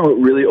think that's kind of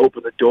what really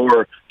opened the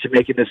door to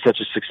making this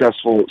such a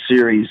successful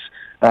series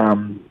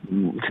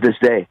to this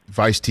day.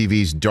 Vice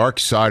TV's Dark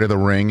Side of the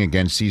Ring,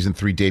 again, season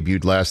 3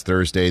 debuted last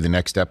Thursday. The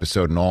next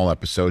episode and all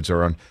episodes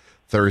are on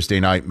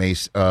Thursday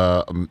nights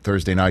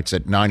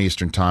at 9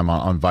 Eastern time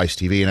on Vice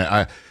TV.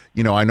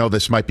 And I know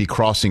this might be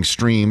crossing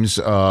streams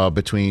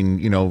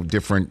between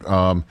different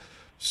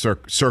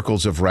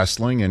circles of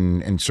wrestling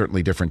and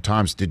certainly different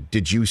times.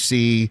 Did you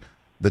see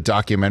the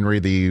documentary,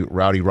 the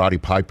Roddy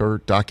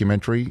Piper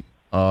documentary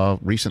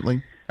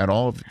recently at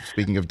all?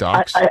 Speaking of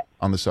docs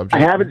on the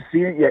subject, I haven't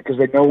seen it yet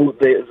because I know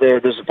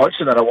there's a bunch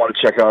of that I want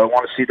to check out. I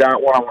want to see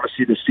that one. I want to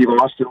see the Steve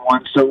Austin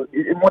one. So,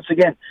 and once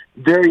again,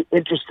 very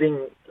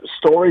interesting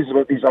stories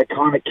about these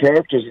iconic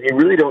characters, and you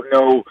really don't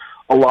know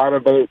a lot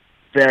about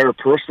their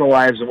personal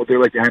lives and what they're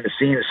like behind the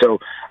scenes. So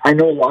I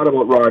know a lot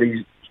about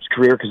Roddy's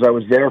career because I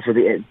was there for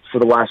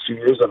the last few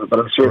years of it, but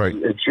I'm sure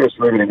it's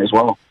riveting as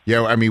well.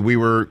 Yeah, I mean, we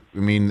were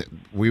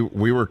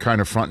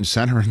kind of front and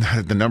center in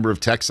the number of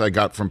texts I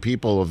got from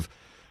people of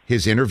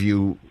his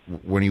interview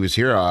when he was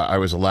here. I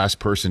was the last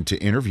person to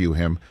interview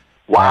him.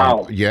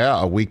 Wow.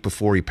 A week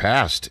before he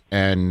passed,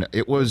 and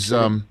it was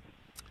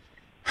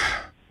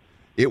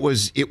it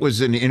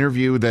was an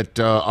interview that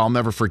I'll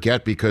never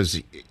forget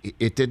because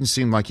it didn't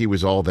seem like he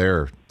was all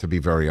there. To be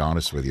very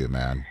honest with you,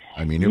 man.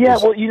 I mean,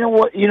 well, you know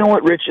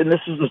what, Rich, and this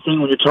is the thing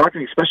when you're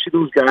talking, especially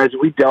those guys.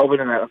 We delve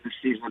into that this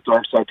season with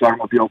Dark Side, talking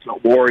about the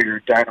Ultimate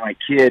Warrior, Dynamite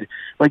Kid.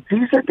 Like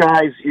these are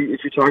guys.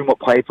 If you're talking about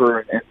Piper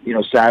and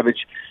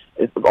Savage,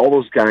 all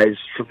those guys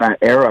from that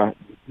era.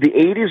 The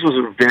 80s was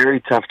a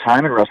very tough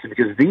time in wrestling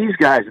because these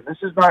guys, and this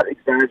is not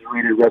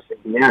exaggerated wrestling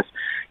BS,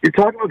 you're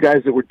talking about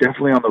guys that were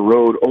definitely on the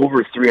road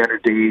over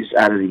 300 days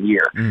out of the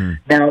year.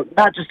 Now,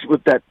 not just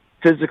with that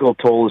physical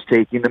toll is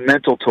taking, the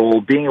mental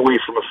toll, being away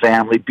from a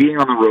family, being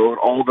on the road,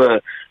 all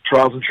the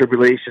trials and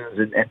tribulations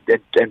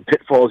and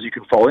pitfalls you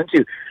can fall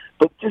into.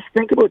 But just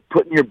think about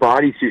putting your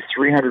body through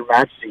 300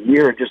 matches a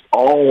year and just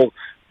all,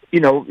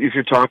 if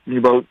you're talking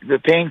about the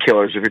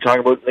painkillers, if you're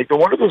talking about, no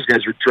wonder those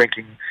guys are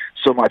drinking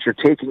so much or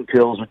taking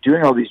pills or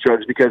doing all these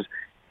drugs because,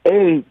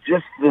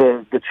 just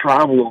the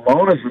travel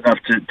alone is enough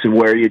to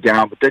wear you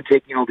down, but then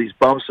taking all these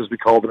bumps, as we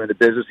call them in the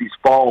business, these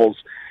falls,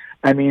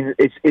 I mean,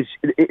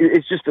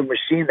 it's just a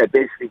machine that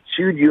basically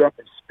chewed you up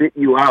and spit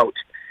you out.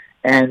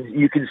 And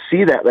you can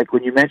see that, like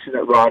when you mentioned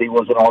that Roddy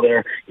wasn't all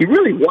there, he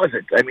really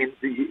wasn't. I mean,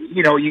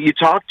 you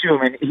talk to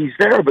him and he's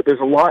there, but there's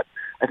a lot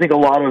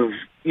of,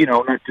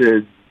 not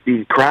to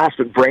be crass,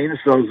 but brain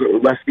cells that were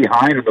left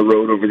behind on the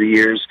road over the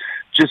years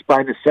just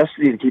by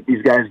necessity to keep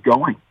these guys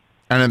going.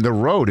 And then the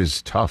road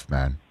is tough,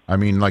 man. I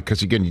mean,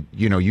 because again,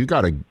 you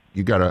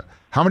gotta.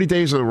 How many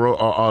days of the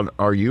road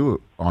are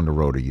you on the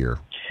road a year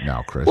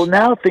now, Chris? Well,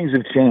 now things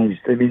have changed.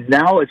 I mean,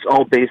 now it's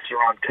all based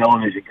around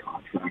television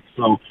contracts.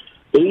 So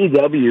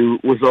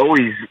AEW was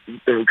always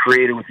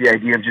created with the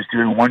idea of just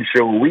doing one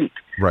show a week.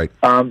 Right.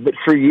 But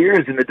for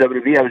years in the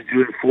WWE, I was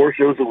doing 4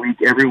 shows a week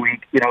every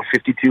week.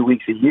 52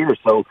 weeks a year.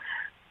 So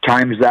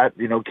times that,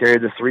 carry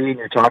the 3, and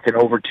you're talking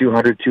over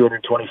 200,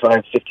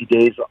 225, 50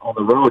 days on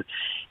the road.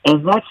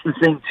 And that's the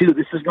thing, too.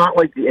 This is not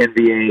like the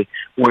NBA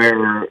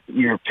where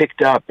you're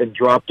picked up and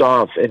dropped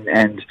off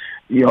and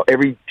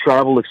every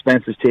travel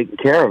expense is taken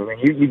care of. I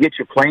mean, you get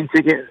your plane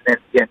ticket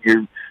and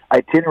your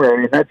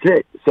itinerary, and that's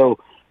it. So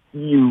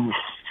you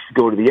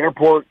go to the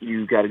airport,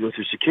 you got to go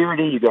through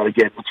security, you got to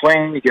get in the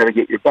plane, you got to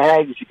get your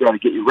bags, you got to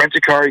get your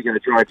rent-a-car, you got to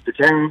drive to the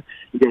town,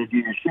 you got to do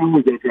your show,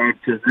 you got to drive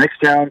to the next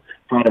town,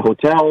 find a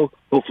hotel.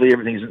 Hopefully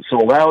everything isn't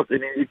sold out. I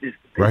mean,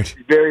 it's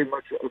very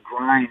much a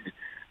grind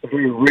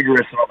very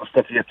rigorous in all the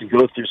stuff you have to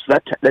go through. So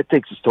that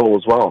takes its toll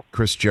as well.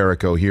 Chris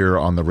Jericho here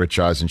on the Rich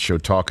Eisen Show,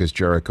 Talk is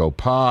Jericho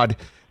pod.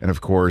 And, of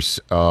course,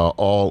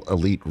 All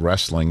Elite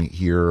Wrestling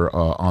here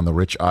on the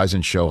Rich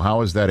Eisen Show.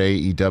 How is that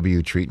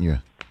AEW treating you,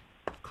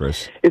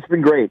 Chris? It's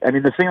been great. I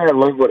mean, the thing that I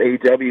love about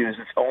AEW is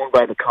it's owned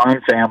by the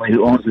Kahn family,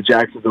 who owns the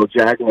Jacksonville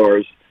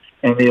Jaguars,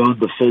 and they own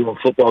the Fulham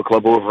Football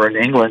Club over in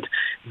England.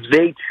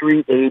 They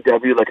treat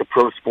AEW like a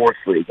pro sports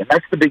league. And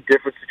that's the big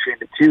difference between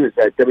the two, is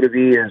that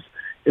WWE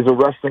is a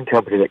wrestling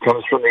company that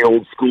comes from the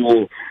old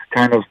school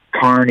kind of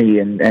carny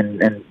and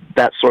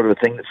that sort of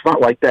thing. It's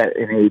not like that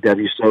in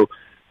AEW. So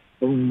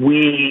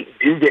we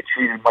do get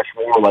treated much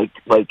more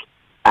like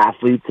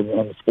athletes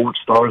and sports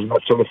stars and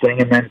that sort of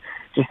thing. And then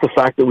just the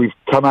fact that we've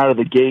come out of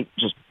the gate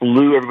just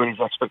blew everybody's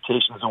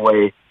expectations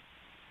away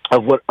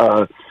of what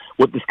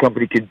this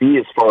company could be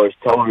as far as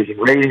television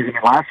ratings. I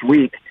mean, last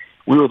week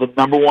we were the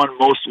 #1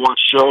 most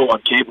watched show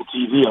on cable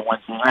TV on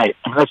Wednesday night.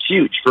 I mean, that's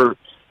huge for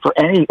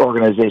any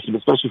organization,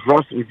 especially for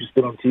us. We've just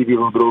been on TV a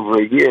little bit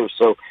over a year,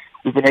 so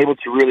we've been able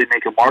to really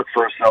make a mark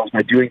for ourselves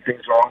by doing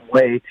things our own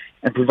way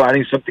and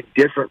providing something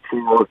different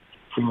for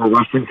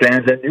wrestling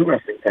fans and new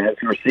wrestling fans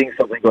who are seeing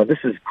something going, this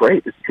is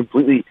great. This is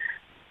completely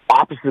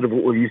opposite of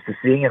what we're used to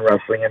seeing in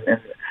wrestling, and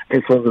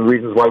it's one of the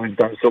reasons why we've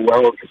done so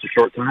well in such a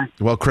short time.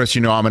 Well, Chris,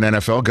 you know I'm an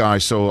NFL guy,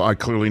 so I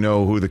clearly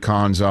know who the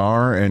Khans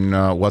are and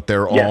what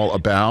they're all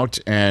about,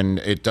 and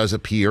it does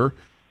appear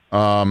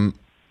that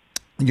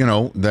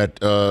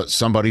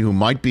somebody who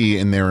might be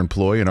in their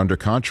employ and under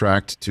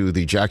contract to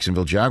the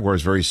Jacksonville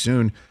Jaguars very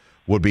soon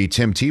would be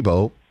Tim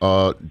Tebow.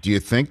 Do you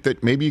think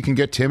that maybe you can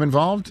get Tim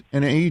involved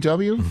in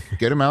AEW?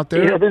 Get him out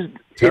there?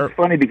 It's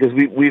funny because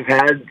we've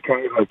had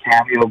kind of a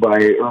cameo by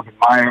Urban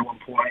Meyer at one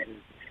point.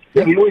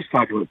 And we always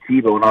talk about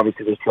Tebow, and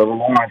obviously there's Trevor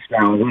Lawrence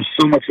now. There's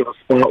so much of a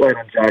spotlight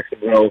on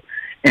Jacksonville.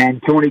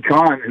 And Tony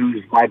Khan,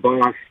 who's my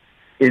boss,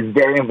 is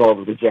very involved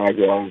with the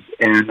Jaguars.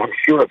 And I'm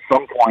sure at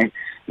some point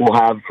we'll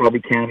have probably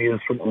cameos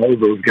from all of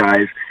those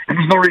guys. And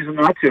there's no reason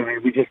not to. I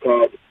mean, we just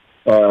had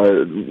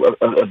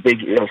a big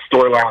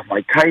storyline with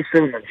Mike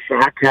Tyson, and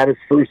Shaq had his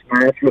first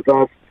match with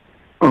us.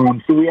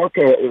 So we are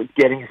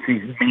getting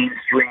these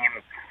mainstream,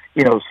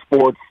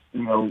 sports,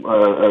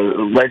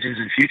 legends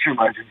and future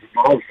legends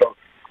involved. So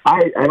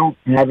I don't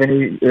have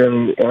any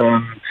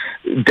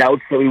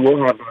doubts that we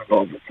will have them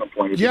involved at some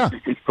point.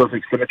 It's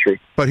perfect symmetry.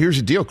 But here's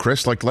the deal,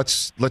 Chris. Like,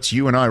 let's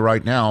you and I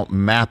right now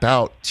map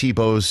out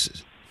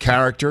Tebow's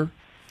character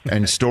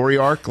and story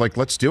arc. Like,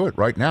 let's do it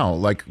right now.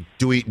 Like,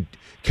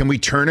 can we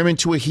turn him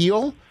into a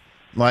heel,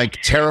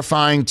 like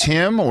terrifying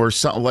Tim, or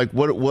something? Like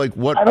what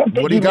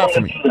do you got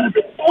for me?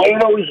 The way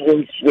it always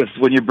works with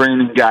when you're bringing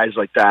in guys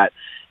like that,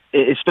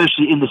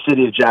 especially in the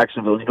city of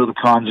Jacksonville. The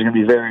Khans are going to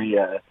be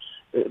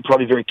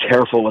probably very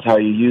careful with how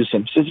you use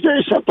him. So it's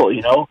very simple.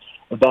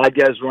 The bad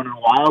guy's running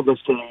wild.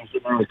 Let's say he's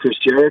sitting there with Chris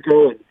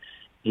Jericho, and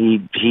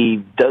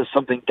he does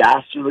something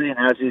dastardly, and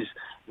as he's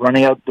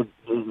running out the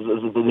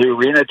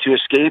arena to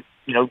escape,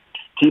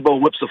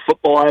 Tebow whips a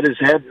football out of his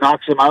head,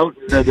 knocks him out,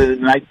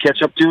 and I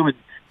catch up to him and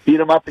beat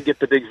him up and get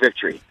the big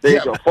victory. There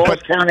you go.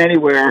 Falls count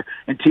anywhere,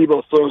 and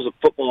Tebow throws a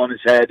football on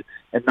his head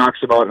and knocks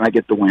him out, and I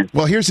get the win.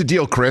 Well, here's the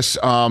deal, Chris.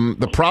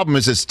 The problem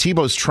is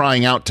Tebow's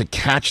trying out to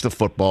catch the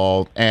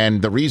football,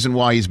 and the reason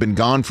why he's been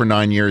gone for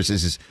 9 years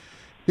is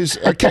his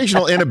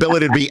occasional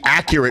inability to be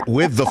accurate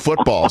with the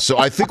football. So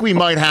I think we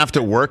might have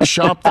to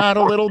workshop that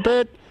a little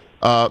bit.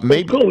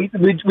 Maybe cool. We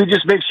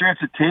just make sure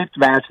it's a taped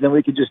match, and then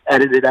we can just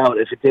edit it out.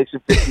 If it takes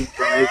him 15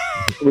 tries,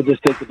 we'll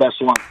just take the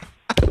best one.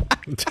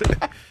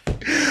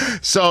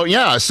 So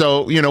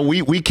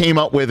we came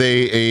up with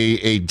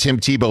a Tim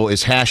Tebow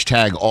is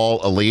hashtag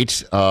All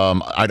Elite.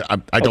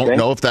 I don't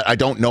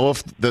know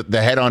if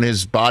the head on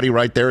his body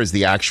right there is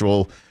the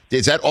actual.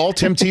 Is that all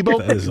Tim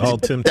Tebow? That is all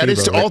Tim Tebow. That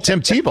is all Tim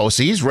Tebow.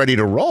 So he's ready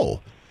to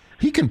roll.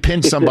 He can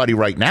pin somebody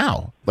right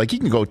now. Like he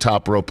can go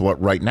top rope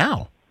right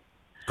now.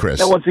 Chris.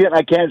 Now, once again,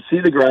 I can't see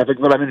the graphic,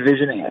 but I'm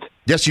envisioning it.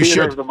 Yes, you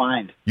should. Of the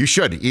mind. You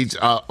should.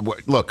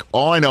 Look,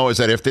 all I know is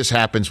that if this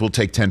happens, we'll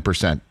take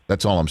 10%.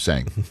 That's all I'm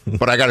saying.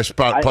 But I got to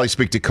probably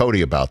speak to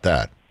Cody about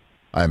that,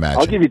 I imagine.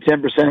 I'll give you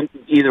 10%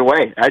 either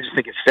way. I just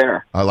think it's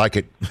fair. I like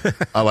it.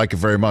 I like it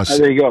very much.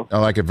 There you go. I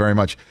like it very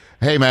much.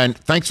 Hey, man,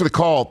 thanks for the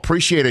call.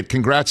 Appreciate it.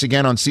 Congrats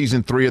again on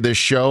season 3 of this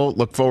show.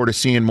 Look forward to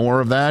seeing more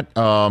of that.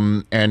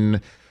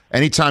 And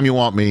anytime you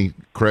want me,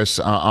 Chris,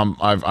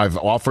 I've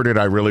offered it.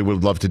 I really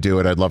would love to do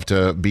it. I'd love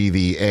to be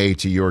the A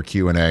to your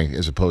Q&A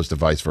as opposed to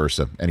vice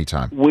versa.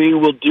 Anytime. We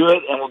will do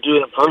it, and we'll do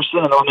it in person,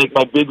 and I'll make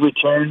my big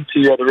return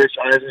to the Rich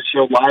Eisen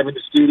Show live in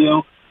the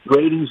studio.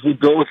 Ratings will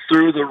go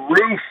through the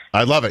roof.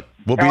 I love it.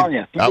 Through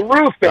the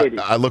roof, baby.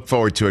 I look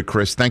forward to it,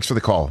 Chris. Thanks for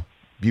the call.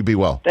 You be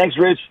well. Thanks,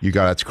 Rich. You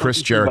got it. It's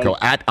Chris Jericho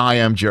at I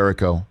Am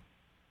Jericho,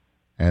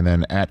 and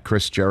then at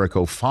Chris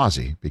Jericho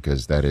Fozzy,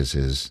 because that is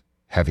his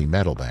heavy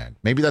metal band.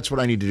 Maybe that's what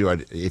I need to do.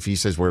 If he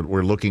says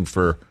we're looking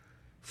for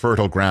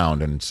fertile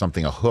ground and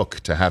something, a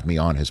hook to have me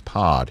on his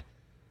pod,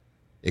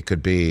 it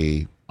could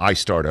be I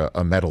start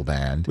a metal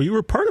band. Well, you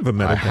were part of a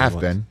metal band. I have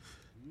been.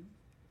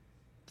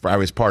 I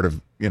was part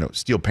of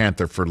Steel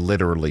Panther for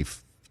literally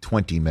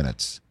 20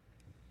 minutes.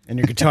 And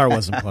your guitar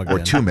wasn't plugged in.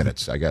 Or 2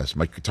 minutes, I guess.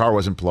 My guitar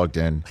wasn't plugged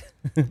in.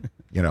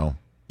 You know.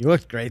 You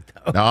looked great,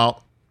 though.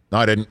 No,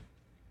 I didn't.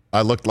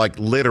 I looked like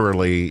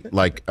literally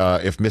like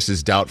if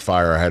Mrs.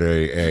 Doubtfire had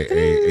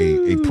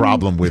a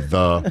problem with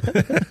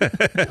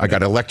I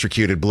got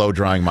electrocuted blow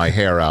drying my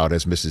hair out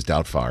as Mrs.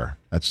 Doubtfire.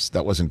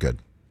 That wasn't good.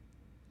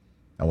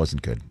 That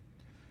wasn't good.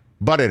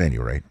 But at any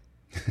rate,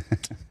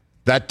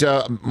 that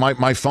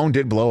my phone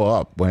did blow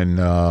up when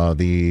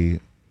the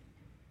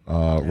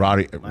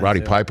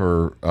Roddy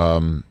Piper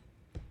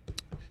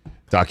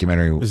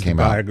documentary came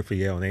out.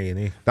 Biography on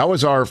A&E. That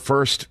was our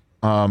first.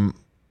 That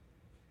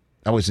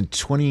was in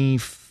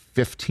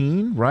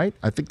 2015, right?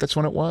 I think that's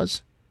when it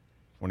was.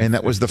 And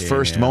that was the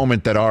first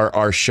moment that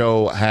our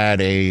show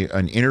had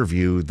an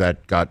interview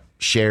that got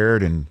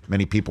shared and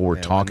many people were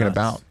talking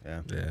about.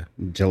 Yeah.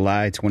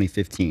 July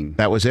 2015.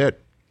 That was it.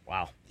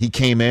 Wow. He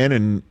came in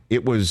and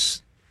it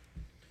was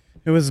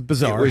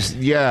bizarre. It was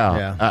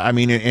I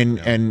mean,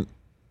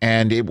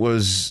 and it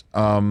was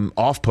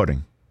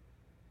off-putting.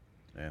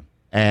 Yeah.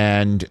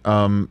 And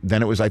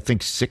then it was, I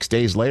think, 6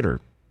 days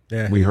later.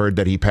 Yeah. We heard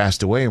that he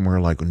passed away, and we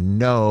were like,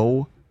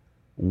 no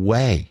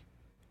way.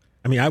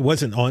 I mean, I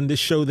wasn't on this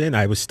show then.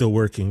 I was still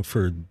working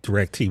for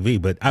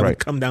DirecTV, but I would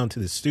come down to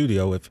the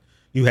studio if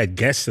you had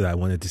guests that I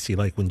wanted to see,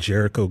 like when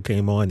Jericho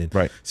came on.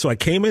 And so I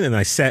came in and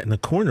I sat in the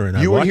corner. And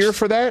you were here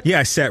for that? Yeah,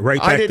 I sat right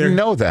back there. I didn't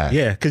know that.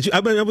 Yeah, because I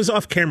was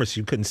off camera, so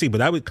you couldn't see,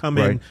 but I would come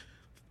in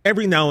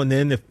every now and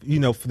then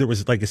if there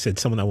was, like I said,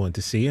 someone I wanted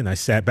to see, and I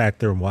sat back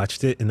there and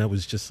watched it, and I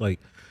was just like,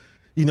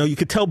 you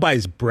could tell by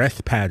his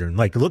breath pattern,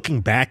 like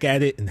looking back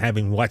at it and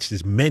having watched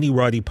as many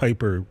Roddy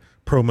Piper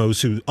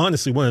promos, who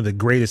honestly one of the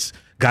greatest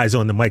guys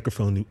on the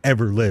microphone who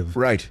ever lived.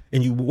 Right.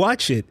 And you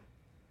watch it,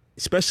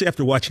 especially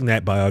after watching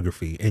that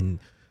biography, and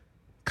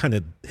kind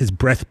of his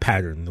breath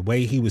pattern, the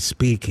way he was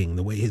speaking,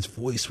 the way his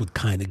voice would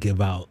kind of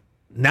give out.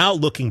 Now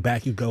looking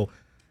back, you go,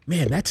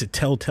 man, that's a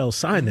telltale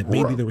sign that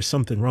maybe there was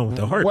something wrong with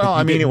the heart. Well,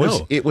 I mean,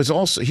 it was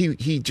also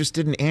he just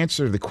didn't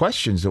answer the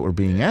questions that were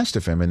being asked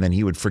of him, and then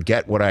he would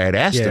forget what I had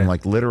asked him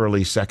like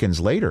literally seconds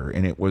later,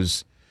 and it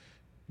was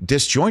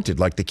disjointed.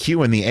 Like the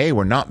Q and the A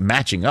were not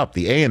matching up.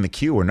 The A and the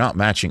Q were not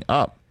matching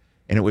up,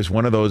 and it was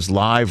one of those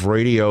live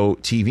radio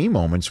TV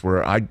moments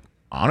where I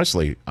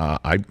honestly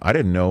I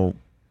didn't know,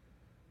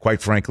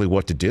 quite frankly,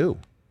 what to do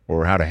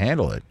or how to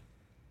handle it,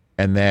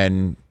 and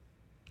then.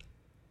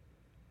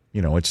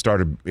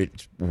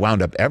 It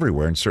wound up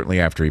everywhere, and certainly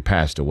after he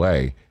passed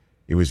away,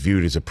 it was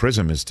viewed as a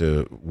prism as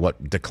to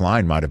what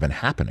decline might have been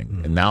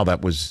happening. And now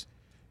that was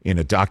in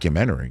a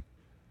documentary,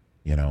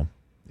 and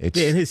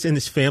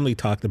his family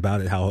talked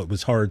about it, how it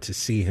was hard to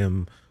see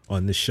him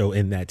on the show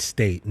in that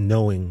state,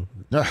 knowing,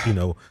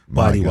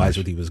 body-wise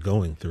what he was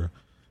going through.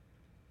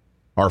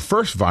 Our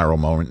first viral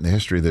moment in the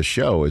history of this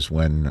show is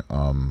when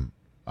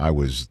I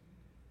was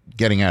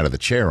getting out of the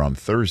chair on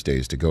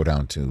Thursdays to go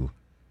down to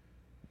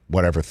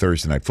whatever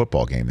Thursday night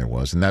football game there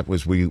was, and that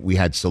was we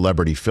had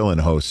celebrity fill-in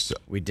hosts.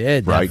 We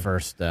did that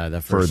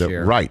first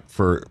year, right?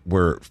 For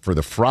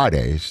the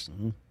Fridays,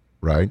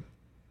 right?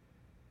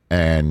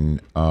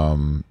 And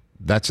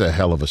that's a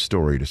hell of a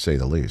story to say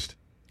the least.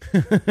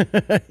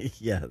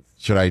 Yes.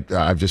 Should I?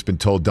 I've just been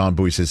told Don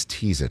Bowie says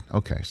tease it.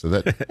 Okay, so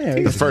that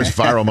the first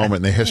viral moment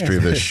in the history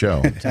of this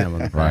show, time on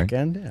the back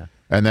end, yeah.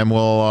 And then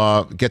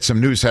we'll get some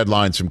news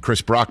headlines from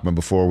Chris Brockman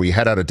before we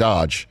head out of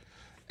Dodge,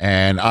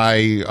 and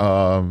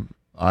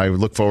I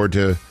look forward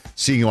to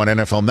seeing you on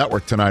NFL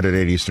Network tonight at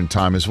 8 Eastern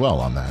Time as well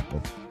on that.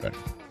 Okay.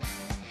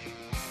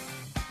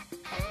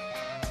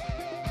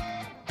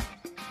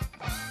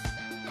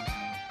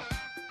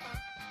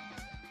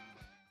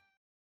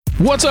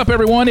 What's up,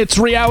 everyone? It's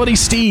Reality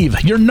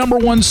Steve, your number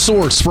one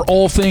source for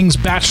all things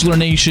Bachelor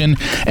Nation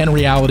and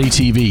reality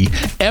TV.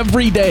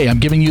 Every day, I'm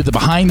giving you the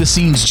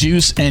behind-the-scenes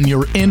juice and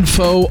your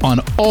info on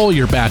all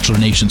your Bachelor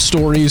Nation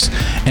stories,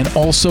 and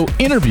also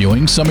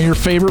interviewing some of your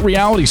favorite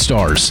reality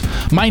stars.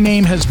 My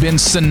name has been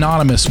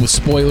synonymous with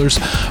spoilers,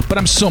 but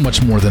I'm so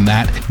much more than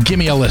that. Give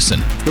me a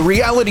listen. The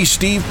Reality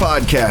Steve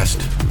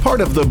Podcast,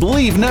 part of the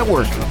Believe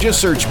Network. Just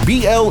search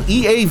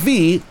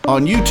BLEAV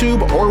on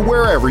YouTube or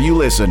wherever you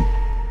listen.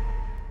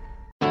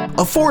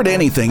 Afford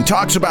Anything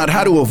talks about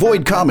how to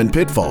avoid common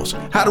pitfalls,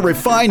 how to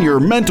refine your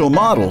mental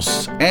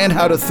models, and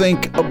how to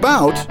think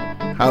about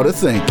how to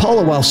think.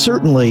 Paula, while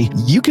certainly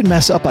you can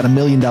mess up on $1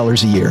 million a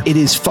year, it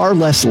is far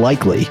less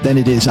likely than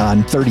it is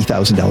on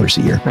 $30,000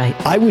 a year. Right.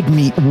 I would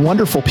meet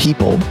wonderful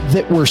people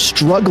that were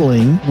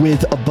struggling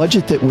with a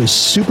budget that was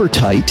super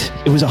tight.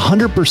 It was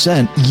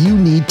 100% you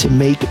need to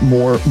make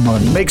more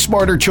money. Make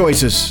smarter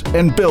choices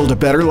and build a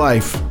better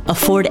life.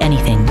 Afford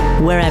Anything,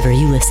 wherever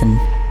you listen.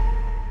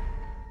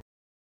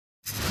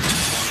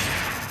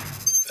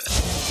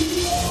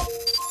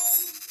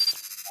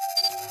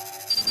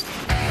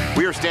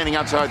 We are standing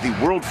outside the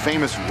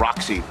world-famous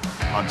Roxy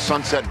on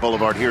Sunset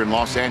Boulevard here in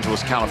Los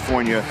Angeles,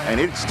 California, and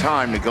it's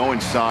time to go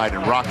inside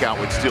and rock out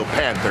with Steel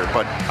Panther,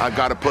 but I've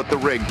got to put the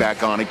rig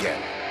back on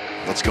again.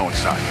 Let's go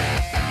inside.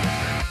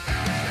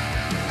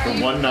 For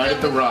one night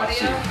at the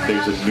Roxy,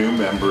 there's a new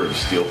member of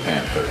Steel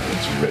Panther.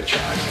 It's Rich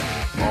Eisen.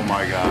 Oh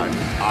my God.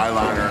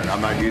 Eyeliner.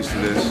 I'm not used to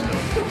this.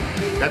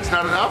 That's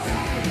not enough?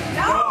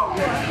 No!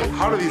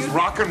 How do these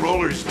rock and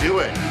rollers do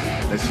it?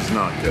 This is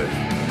not good.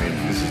 I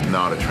mean, this is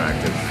not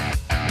attractive.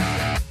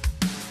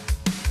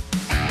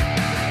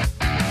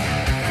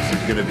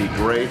 This is going to be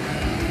great.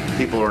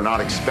 People are not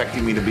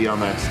expecting me to be on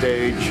that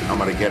stage. I'm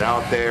going to get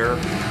out there.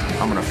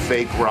 I'm going to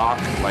fake rock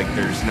like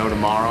there's no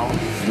tomorrow.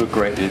 You look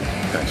great, dude.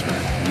 Thanks,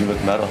 man. You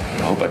look metal.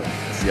 I hope I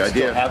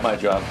still have my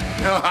job.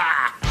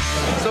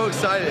 I'm so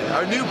excited.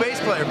 Our new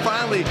bass player,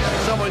 finally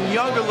someone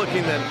younger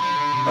looking than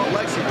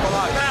Alexi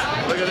Fox.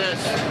 Look at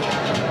this.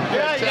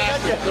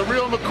 Fantastic. The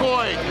real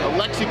McCoy,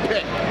 Alexi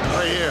Pitt,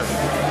 right here.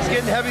 He's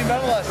getting heavy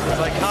metal lessons,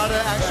 like how to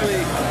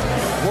actually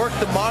work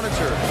the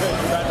monitor.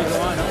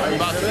 I'm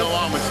about to go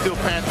on with Steel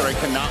Panther. I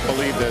cannot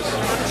believe this.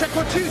 Check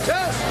 1, 2,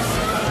 test.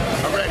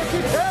 I'm ready.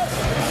 Test.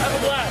 Have a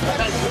blast.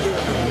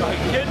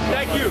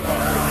 Thank you.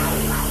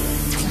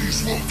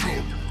 Please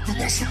welcome the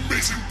most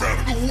amazing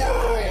band in the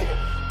world.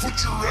 Put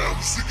your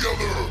hands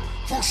together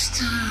for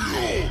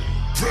Steel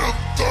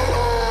Panther.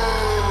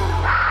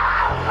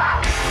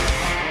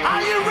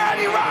 Are you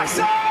ready,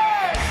 Roxanne?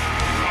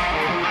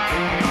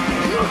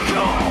 You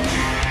go.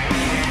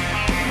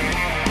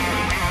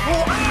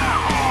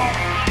 Wow.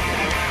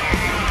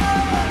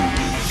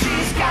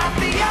 She's got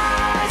the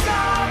eyes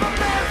of a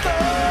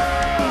panther,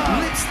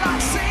 lips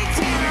like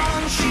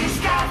Satan. She's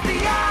got the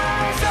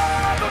eyes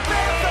of a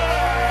panther.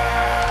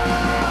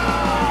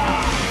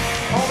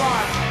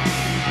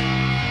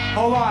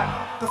 Hold on.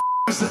 The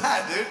is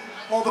that, dude?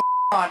 Hold the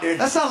on, dude.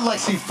 That's not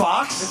Lexi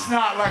Fox. It's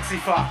not Lexi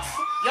Fox.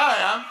 Yeah, I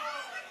am.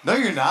 No,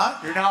 you're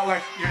not. You're not.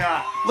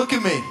 Look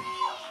at me.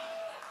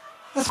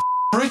 That's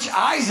Rich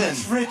Eisen.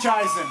 It's Rich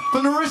Eisen.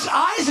 From the Rich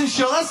Eisen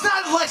show. That's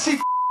not Lexi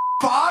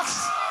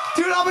Fox.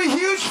 Dude, I'm a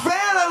huge fan.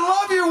 I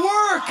love your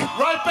work.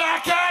 Right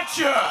back at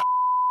you.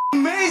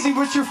 Amazing,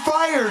 but you're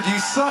fired. You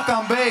suck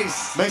on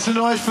bass. Make some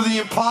noise for the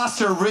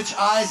imposter, Rich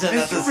Eisen.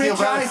 Mr. Rich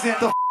Eisen.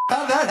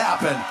 How'd that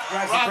happen?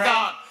 Rock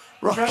on.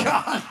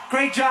 Rock on.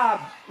 Great job,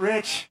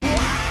 Rich.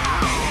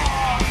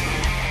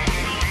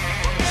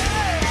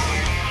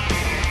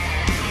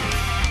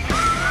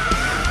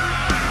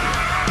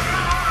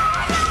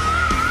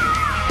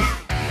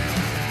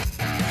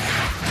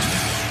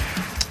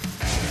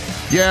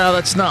 Yeah,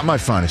 that's not my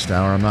finest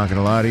hour. I'm not going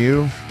to lie to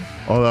you.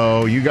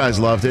 Although you guys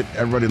loved it.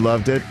 Everybody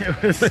loved it.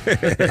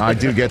 I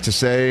do get to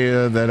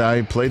say that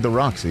I played the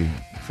Roxy,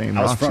 famed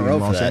Roxy in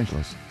Los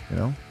Angeles. You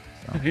know?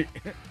 So.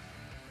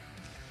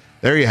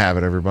 There you have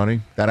it,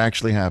 everybody. That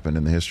actually happened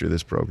in the history of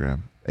this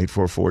program.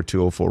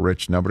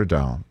 844-204-RICH, number to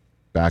dial.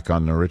 Back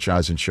on the Rich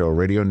Eisen Show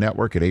radio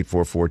network at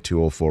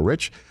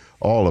 844-204-RICH.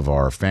 All of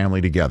our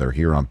family together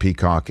here on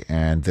Peacock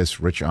and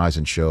this Rich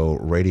Eisen Show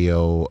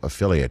radio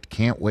affiliate.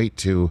 Can't wait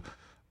to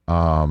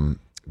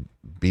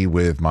be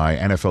with my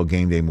NFL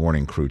Game Day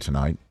morning crew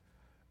tonight.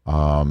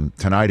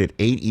 Tonight at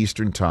 8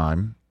 Eastern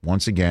Time,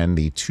 once again,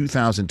 the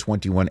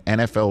 2021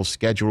 NFL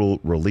Schedule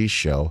Release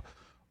Show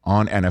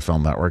on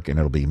NFL Network, and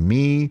it'll be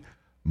me,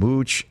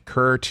 Mooch,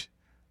 Kurt,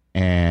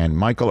 and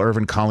Michael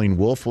Irvin. Colleen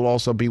Wolfe will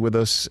also be with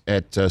us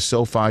at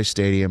SoFi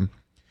Stadium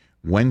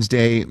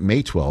Wednesday,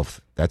 May 12th.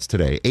 That's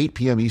today, 8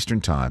 p.m.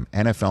 Eastern Time.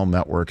 NFL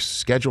Network's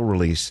schedule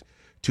release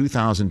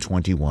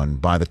 2021.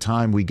 By the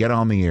time we get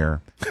on the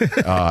air,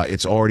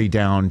 it's already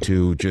down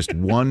to just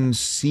one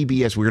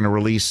CBS. We're going to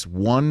release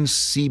one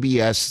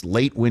CBS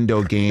late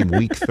window game,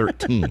 week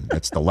 13.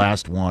 That's the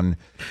last one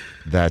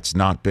that's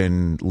not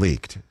been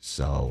leaked.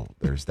 So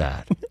there's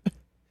that.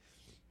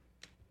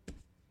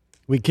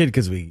 We kid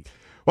because we.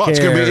 Well, it's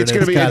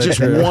gonna be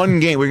just one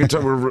game. We're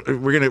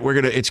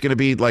gonna. It's gonna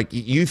be like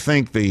you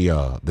think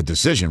the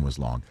decision was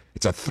long.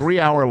 It's a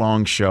 3-hour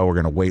long show. We're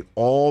gonna wait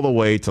all the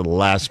way to the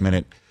last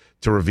minute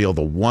to reveal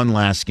the one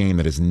last game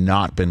that has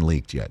not been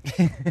leaked yet.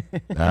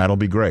 That'll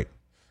be great.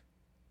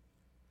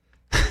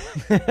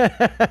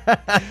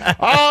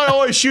 I'll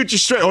always shoot you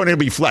straight. Oh, and it'll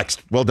be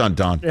flexed. Well done,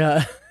 Don.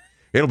 Yeah.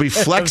 It'll be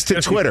flexed to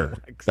Twitter.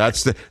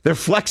 They're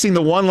flexing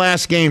the one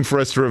last game for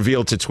us to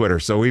reveal to Twitter.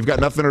 So we've got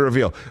nothing to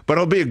reveal. But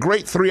it'll be a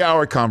great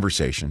 3-hour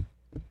conversation.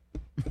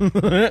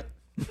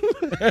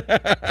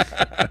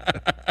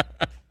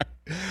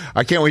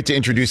 I can't wait to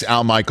introduce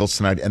Al Michaels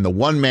tonight, and the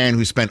one man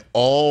who spent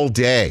all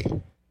day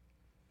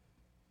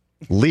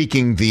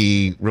leaking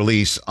the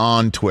release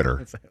on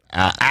Twitter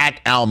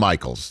at Al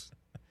Michaels.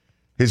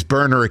 His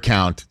burner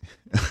account.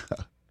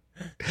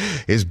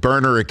 His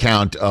burner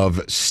account of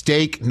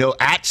steak no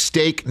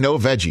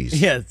veggies.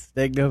 Yes,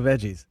 steak no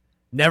veggies.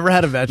 Never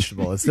had a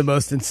vegetable. It's the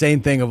most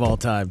insane thing of all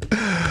time.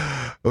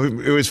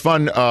 It was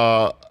fun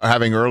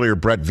having earlier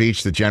Brett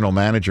Veach, the general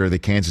manager of the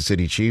Kansas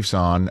City Chiefs,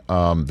 on.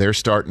 They're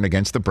starting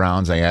against the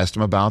Browns. I asked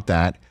him about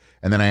that,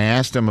 and then I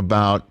asked him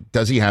about,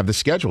 does he have the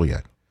schedule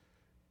yet?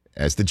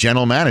 As the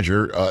general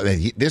manager,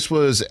 this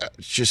was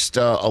just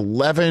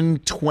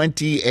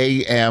 11:20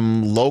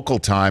 a.m. local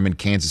time in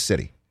Kansas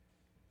City.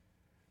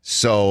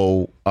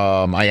 So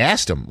I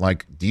asked him,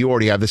 like, do you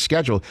already have the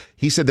schedule?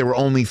 He said there were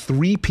only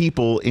 3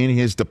 people in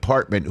his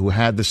department who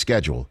had the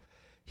schedule.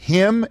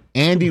 Him,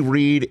 Andy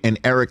Reid, and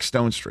Eric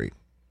Stonestreet.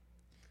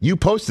 You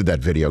posted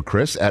that video,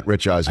 Chris, at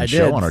Rich Eisen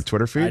Show on our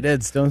Twitter feed. I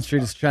did. Stone Street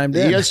has chimed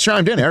in. He has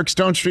chimed in. Eric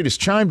Stone Street has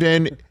chimed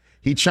in.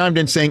 He chimed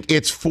in saying,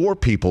 it's 4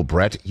 people,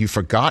 Brett. You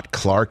forgot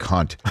Clark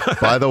Hunt.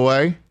 By the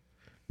way,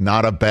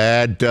 not a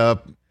bad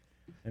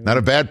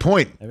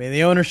point. I mean,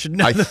 the owner should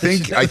know. I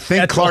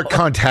think Clark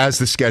Hunt has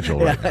the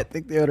schedule right now. I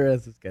think the owner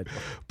has the schedule.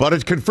 But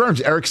it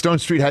confirms Eric Stone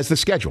Street has the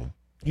schedule.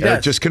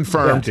 Eric just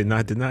confirmed. Did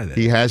not deny that.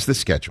 He has the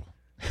schedule.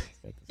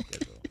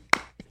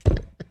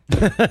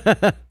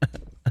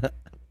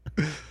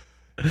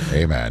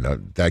 Hey,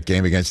 man, that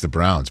game against the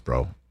Browns,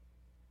 bro.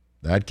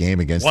 That game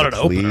against the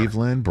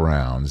Cleveland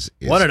Browns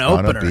is going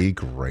to be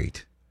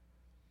great.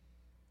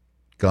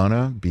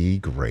 Gonna be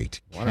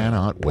great.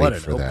 Cannot wait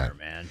for that.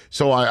 Man.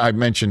 So I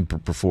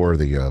mentioned before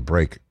the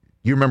break,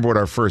 you remember what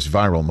our first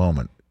viral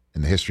moment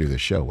in the history of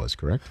this show was,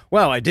 correct?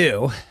 Well, I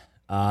do.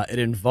 It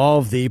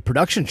involved the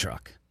production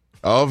truck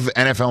of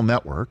NFL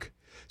Network.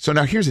 So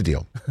now here's the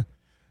deal.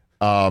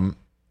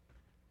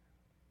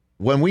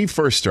 When we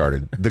first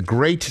started, the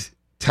great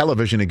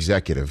television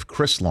executive,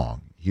 Chris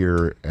Long,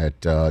 here at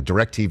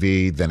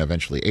DirecTV, then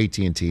eventually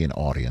AT&T and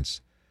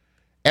Audience,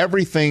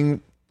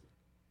 everything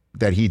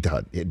that he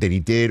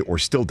did or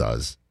still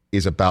does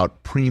is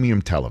about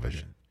premium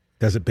television.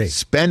 Does it big.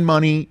 Spend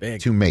money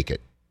to make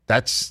it.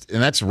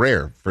 That's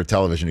rare for a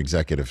television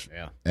executive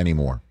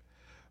anymore.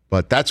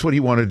 But that's what he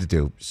wanted to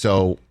do.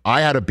 So I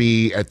had to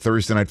be at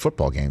Thursday night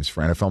football games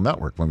for NFL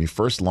Network when we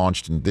first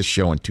launched in this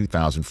show in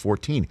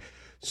 2014.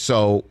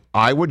 So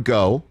I would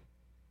go,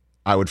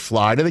 I would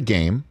fly to the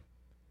game,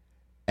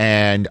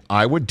 and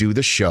I would do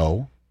the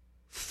show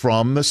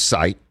from the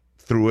site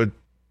through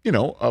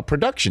a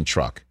production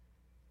truck.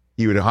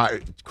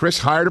 Chris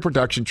hired a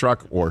production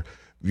truck, or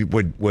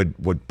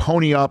would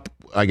pony up,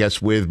 I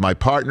guess, with my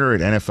partner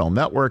at NFL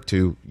Network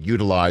to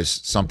utilize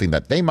something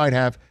that they might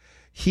have.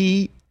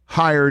 He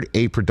hired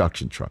a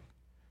production truck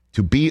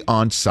to be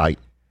on site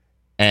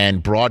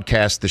and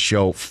broadcast the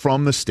show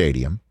from the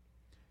stadium.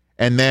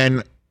 And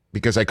then,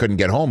 because I couldn't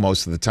get home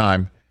most of the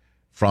time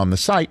from the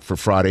site for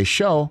Friday's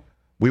show,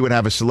 we would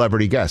have a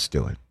celebrity guest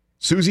do it.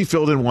 Susie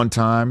filled in one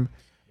time.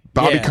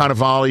 Bobby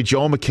Cannavale,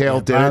 Joel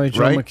McHale did it,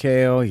 Joel right?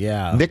 McHale,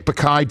 yeah. Nick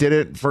Bakay did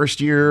it first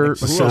year.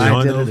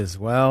 I did it as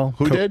well.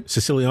 Who did?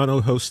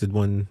 Siciliano hosted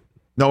one.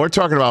 No, we're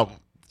talking about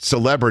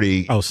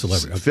celebrity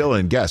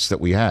fill-in guests that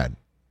we had.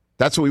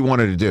 That's what we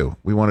wanted to do.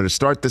 We wanted to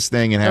start this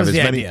thing and have as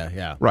many. Idea,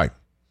 yeah. Right.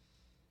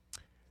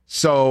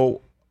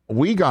 So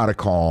we got a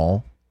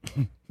call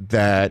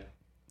that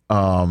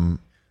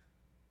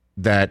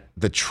that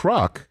the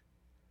truck,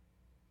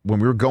 when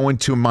we were going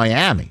to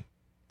Miami,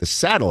 the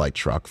satellite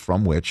truck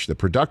from which the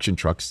production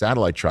truck,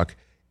 satellite truck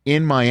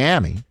in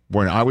Miami,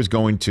 when I was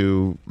going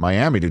to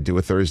Miami to do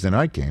a Thursday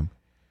night game,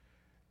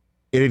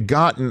 it had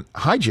gotten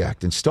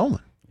hijacked and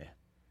stolen.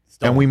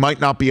 And we might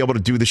not be able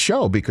to do the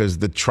show because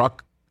the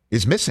truck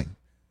is missing.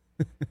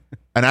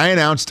 And I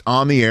announced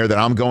on the air that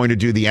I'm going to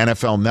do the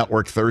NFL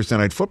Network Thursday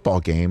night football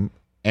game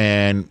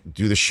and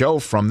do the show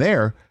from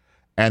there,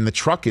 and the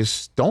truck is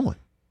stolen.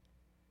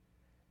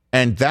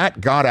 And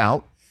that got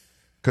out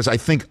because I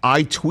think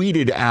I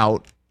tweeted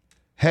out,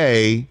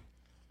 hey,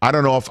 I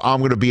don't know if I'm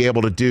going to be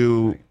able to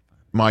do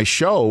my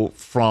show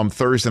from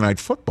Thursday night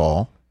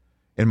football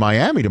in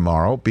Miami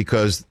tomorrow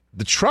because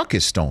the truck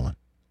is stolen.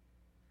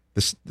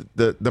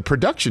 The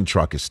production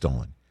truck is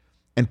stolen.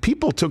 And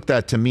people took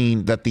that to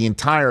mean that the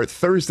entire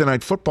Thursday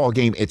night football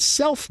game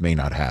itself may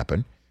not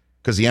happen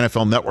because the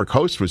NFL Network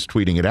host was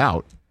tweeting it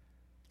out.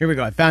 Here we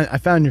go. I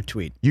found your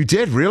tweet. You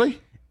did?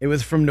 Really? It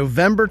was from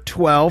November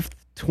 12th,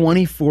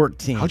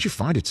 2014. How'd you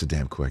find it so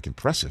damn quick?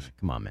 Impressive.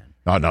 Come on, man.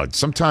 No.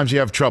 Sometimes you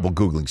have trouble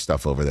Googling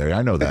stuff over there.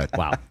 I know that.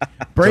 Wow.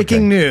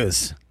 Breaking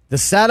news. The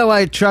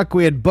satellite truck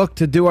we had booked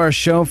to do our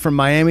show from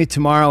Miami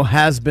tomorrow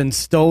has been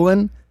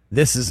stolen.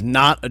 This is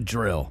not a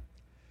drill.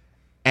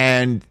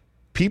 And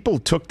people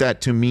took that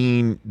to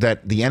mean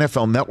that the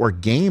NFL Network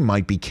game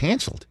might be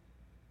canceled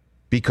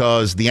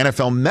because the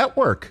NFL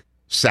Network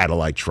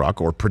satellite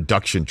truck or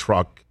production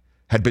truck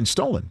had been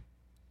stolen.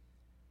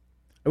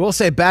 I will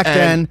say back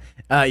then,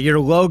 your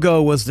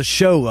logo was the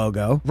show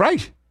logo.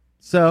 Right.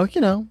 So,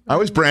 I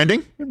was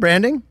branding. You're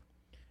branding.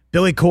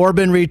 Billy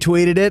Corbin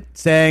retweeted it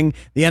saying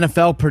the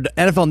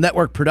NFL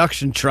Network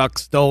production truck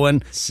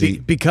stolen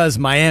because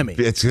Miami.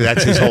 That's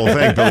his whole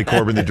thing, Billy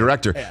Corbin, the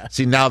director. Yeah.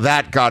 See, now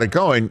that got it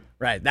going.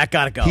 Right, that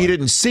got it going. He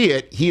didn't see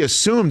it. He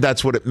assumed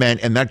that's what it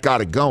meant, and that got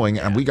it going.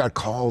 And we got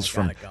calls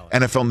from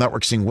NFL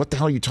Network saying, what the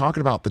hell are you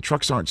talking about? The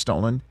trucks aren't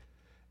stolen.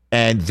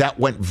 And that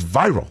went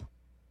viral.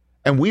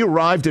 And we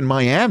arrived in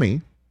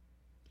Miami.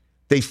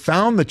 They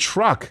found the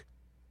truck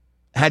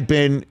had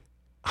been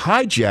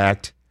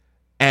hijacked,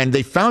 and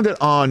they found it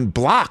on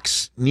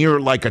blocks near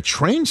like a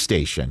train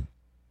station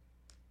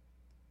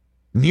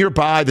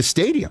nearby the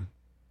stadium.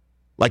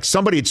 Like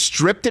somebody had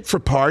stripped it for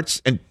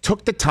parts and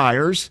took the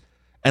tires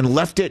and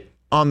left it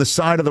on the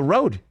side of the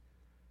road.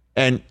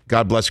 And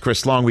God bless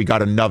Chris Long, we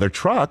got another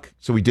truck,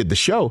 so we did the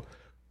show.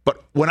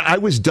 But when I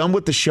was done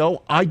with the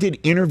show, I did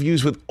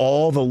interviews with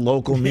all the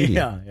local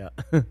media.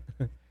 Yeah.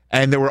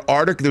 And there was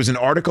an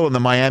article in the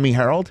Miami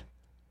Herald.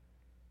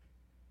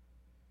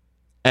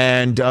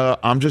 And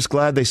I'm just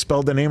glad they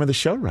spelled the name of the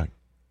show right.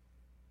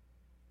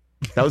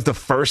 That was the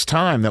first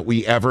time that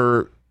we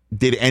ever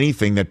did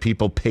anything that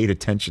people paid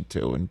attention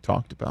to and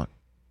talked about.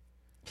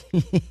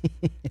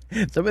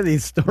 Some of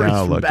these stories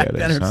from back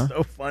then are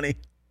so funny.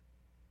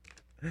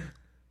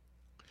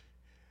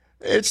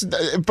 It's,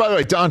 by the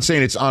way, Don's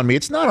saying it's on me.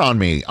 It's not on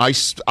me. I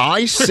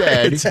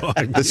said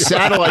the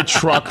satellite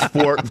truck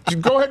for.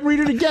 Go ahead and read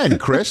it again,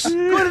 Chris.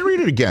 Go ahead and read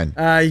it again.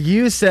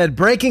 You said,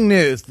 breaking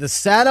news, the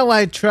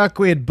satellite truck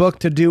we had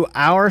booked to do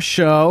our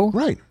show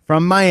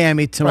from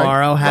Miami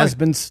tomorrow has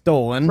been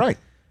stolen. Right.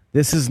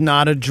 This is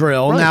not a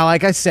drill. Right. Now,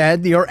 like I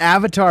said, your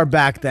avatar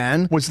back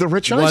then was the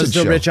Rich Eisen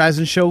show. Rich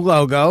Eisen show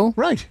logo.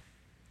 Right.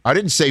 I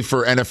didn't say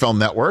for NFL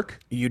Network.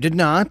 You did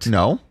not.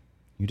 No.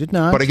 You did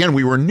not. But again,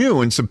 we were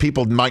new, and some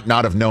people might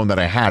not have known that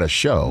I had a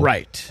show.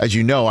 Right. As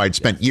you know, I'd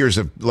spent years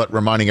of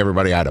reminding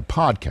everybody I had a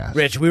podcast.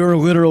 Rich, we were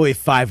literally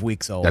 5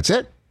 weeks old. That's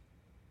it.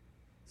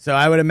 So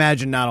I would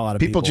imagine not a lot of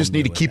people just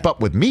need to keep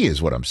up with me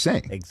is what I'm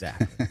saying.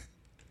 Exactly.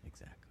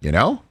 You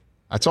know?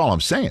 That's all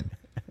I'm saying.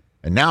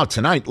 And now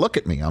tonight, look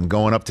at me. I'm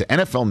going up to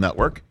NFL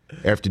Network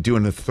after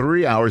doing the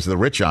 3 hours of the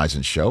Rich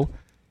Eisen show,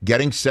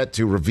 getting set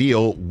to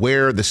reveal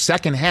where the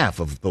second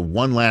half of the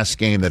one last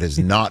game that has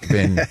not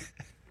been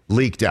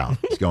leaked out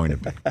is going to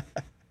be.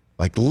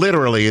 Like,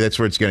 literally, that's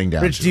where it's getting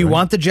down Rich, to. do you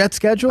want the Jet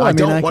schedule? I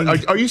don't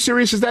want, are you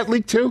serious? Is that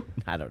leaked too?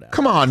 I don't know.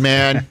 Come on,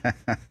 man.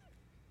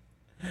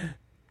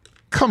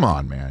 Come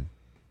on, man.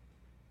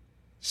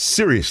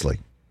 Seriously.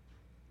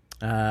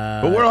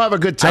 But we'll have a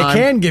good time. I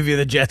can give you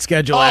the Jet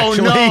schedule,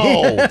 actually.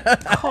 No.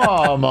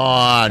 Come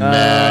on,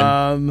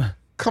 man.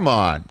 Come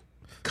on.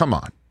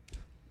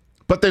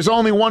 But there's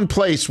only one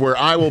place where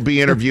I will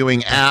be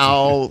interviewing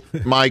Al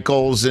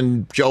Michaels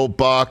and Joe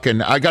Buck,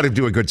 and I got to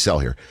do a good sell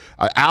here.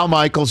 Al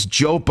Michaels,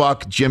 Joe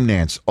Buck, Jim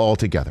Nantz, all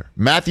together.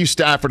 Matthew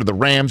Stafford of the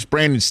Rams,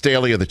 Brandon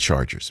Staley of the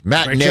Chargers,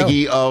 Matt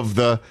Nagy of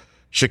the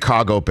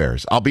Chicago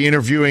Bears. I'll be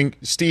interviewing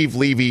Steve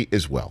Levy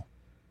as well.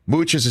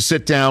 Mooch is a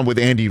sit-down with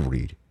Andy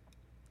Reid.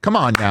 Come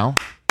on now.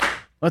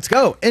 Let's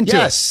go. Into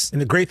yes.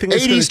 And the great thing is 8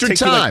 it's going Eastern to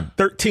take time. you like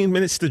 13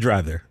 minutes to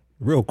drive there.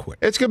 Real quick.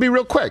 It's going to be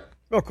real quick.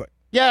 Real quick.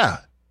 Yeah.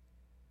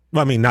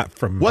 Well, I mean, not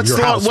from what's your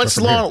house.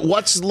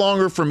 What's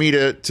longer for me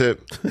to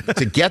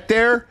get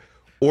there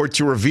or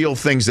to reveal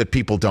things that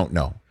people don't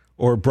know?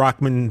 Or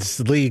Brockman's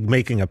league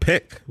making a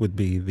pick would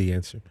be the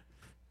answer.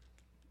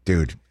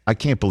 Dude, I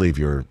can't believe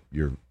you're.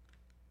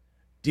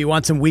 Do you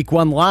want some week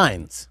one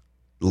lines?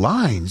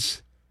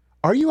 Lines?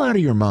 Are you out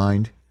of your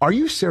mind? Are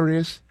you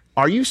serious?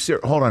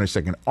 Hold on a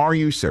second. Are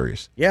you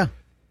serious? Yeah.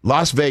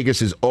 Las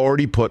Vegas has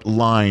already put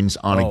lines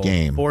on a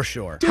game. For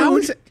sure. Dude, how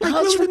is it? Like,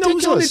 that's we don't even know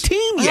who's ridiculous. on the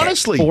team yet.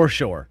 Honestly. For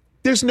sure.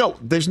 There's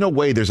no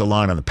way there's a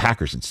line on the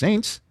Packers and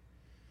Saints.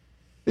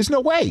 There's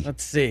no way.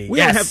 Let's see. We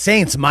don't have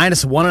Saints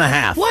minus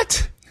 1.5.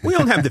 What? We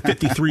don't have the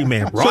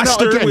 53-man So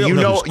roster. again, we don't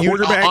know who's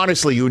quarterback.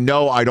 Honestly,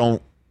 I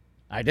don't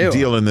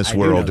deal in this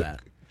world. Do know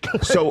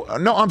that. So,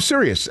 no, I'm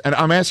serious. And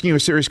I'm asking you a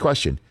serious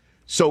question.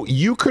 So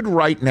you could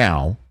right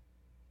now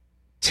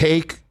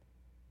take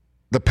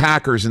the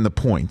Packers in the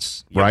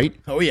points, right?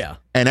 Oh, yeah.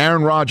 And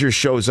Aaron Rodgers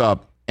shows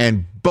up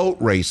and boat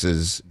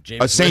races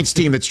a Saints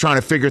team that's trying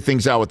to figure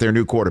things out with their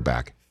new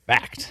quarterback.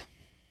 Fact.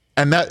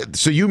 And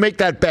so you make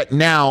that bet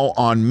now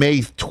on May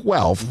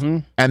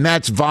 12th, and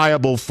that's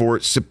viable for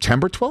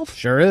September 12th?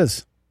 Sure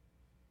is.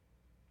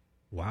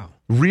 Wow.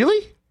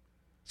 Really?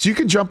 So you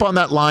can jump on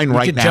that line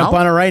right now? Jump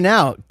on it right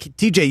now.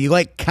 TJ, you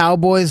like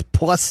Cowboys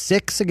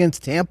 +6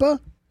 against Tampa?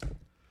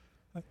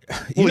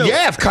 Well,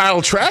 yeah, if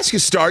Kyle Trask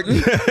is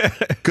starting,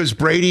 because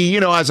Brady,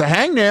 has a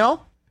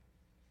hangnail.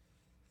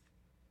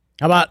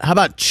 How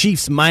about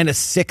Chiefs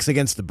 -6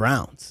 against the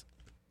Browns?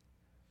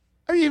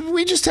 I mean,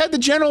 we just had the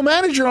general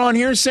manager on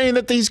here saying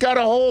that he's got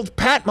to hold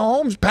Patrick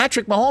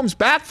Mahomes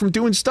back from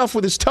doing stuff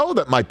with his toe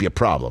that might be a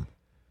problem.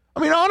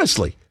 I mean,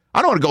 honestly,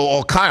 I don't want to go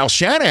all Kyle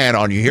Shanahan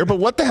on you here, but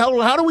what the hell?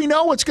 How do we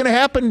know what's going to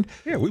happen?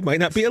 Yeah, we might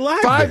not be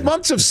alive 5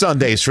 months of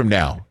Sundays from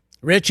now.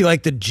 Rich, you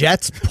like the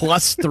Jets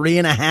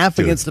 +3.5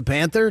 against the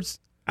Panthers?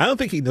 I don't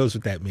think he knows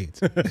what that means.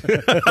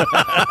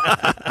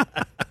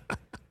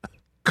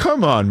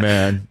 Come on,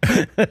 man.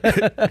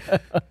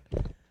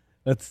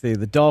 Let's see.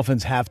 The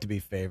Dolphins have to be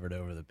favored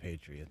over the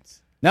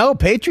Patriots. No,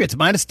 Patriots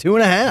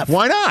 -2.5.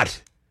 Why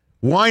not?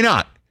 Why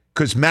not?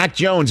 Because Mac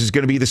Jones is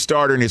going to be the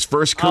starter in his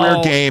first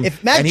career game.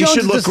 If Mac and Jones he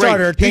should is look the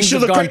starter, great. He things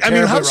should have look gone great. I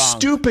mean, how terribly wrong.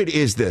 stupid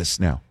is this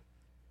now?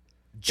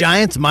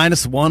 Giants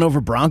 -1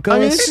 over Broncos. I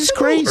mean, this is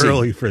crazy.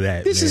 Early for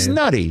that. This is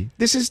nutty.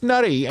 This is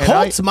nutty. And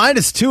Colts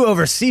 -2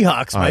 over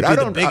Seahawks might be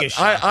the biggest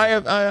shot.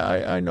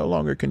 I no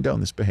longer condone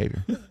this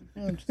behavior.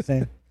 I'm just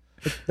saying.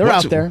 They're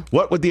out there.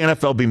 What would the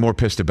NFL be more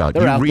pissed about?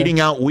 They're you out reading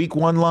there. out week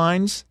one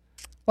lines?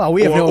 Well,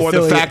 we have or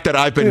the fact that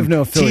I've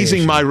been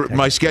teasing my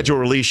affiliation, schedule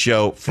release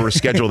show for a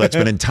schedule that's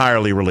been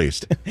entirely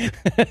released.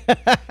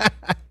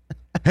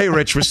 Hey,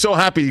 Rich, we're so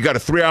happy you got a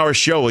 3-hour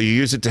show. Will you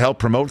use it to help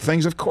promote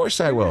things? Of course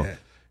I will.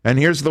 And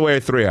here's the way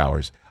of 3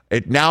 hours.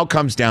 It now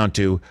comes down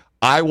to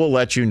I will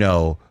let you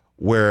know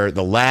where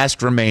the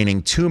last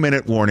remaining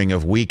 2-minute warning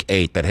of week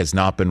 8 that has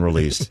not been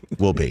released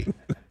will be.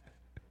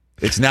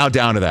 It's now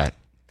down to that.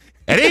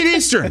 at 8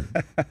 Eastern.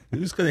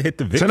 Who's going to hit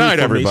the victory tonight,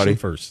 formation everybody?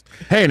 first?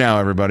 Hey now,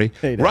 everybody.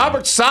 Hey now.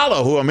 Robert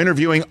Saleh, who I'm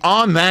interviewing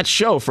on that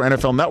show for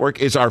NFL Network,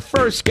 is our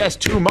first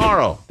guest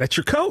tomorrow. That's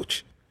your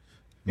coach.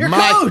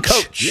 My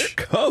coach. Your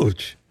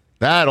coach.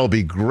 That'll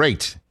be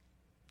great.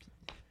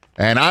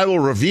 And I will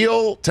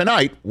reveal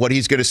tonight what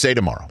he's going to say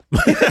tomorrow.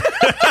 That's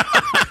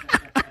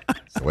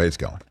the way it's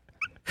going.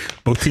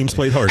 Both teams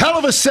played hard. Hell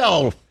of a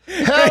sell.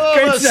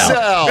 Hell of a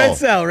sell. Great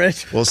sell,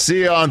 Rich. We'll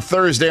see you on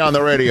Thursday on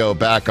the radio.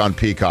 Back on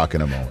Peacock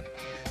in a moment.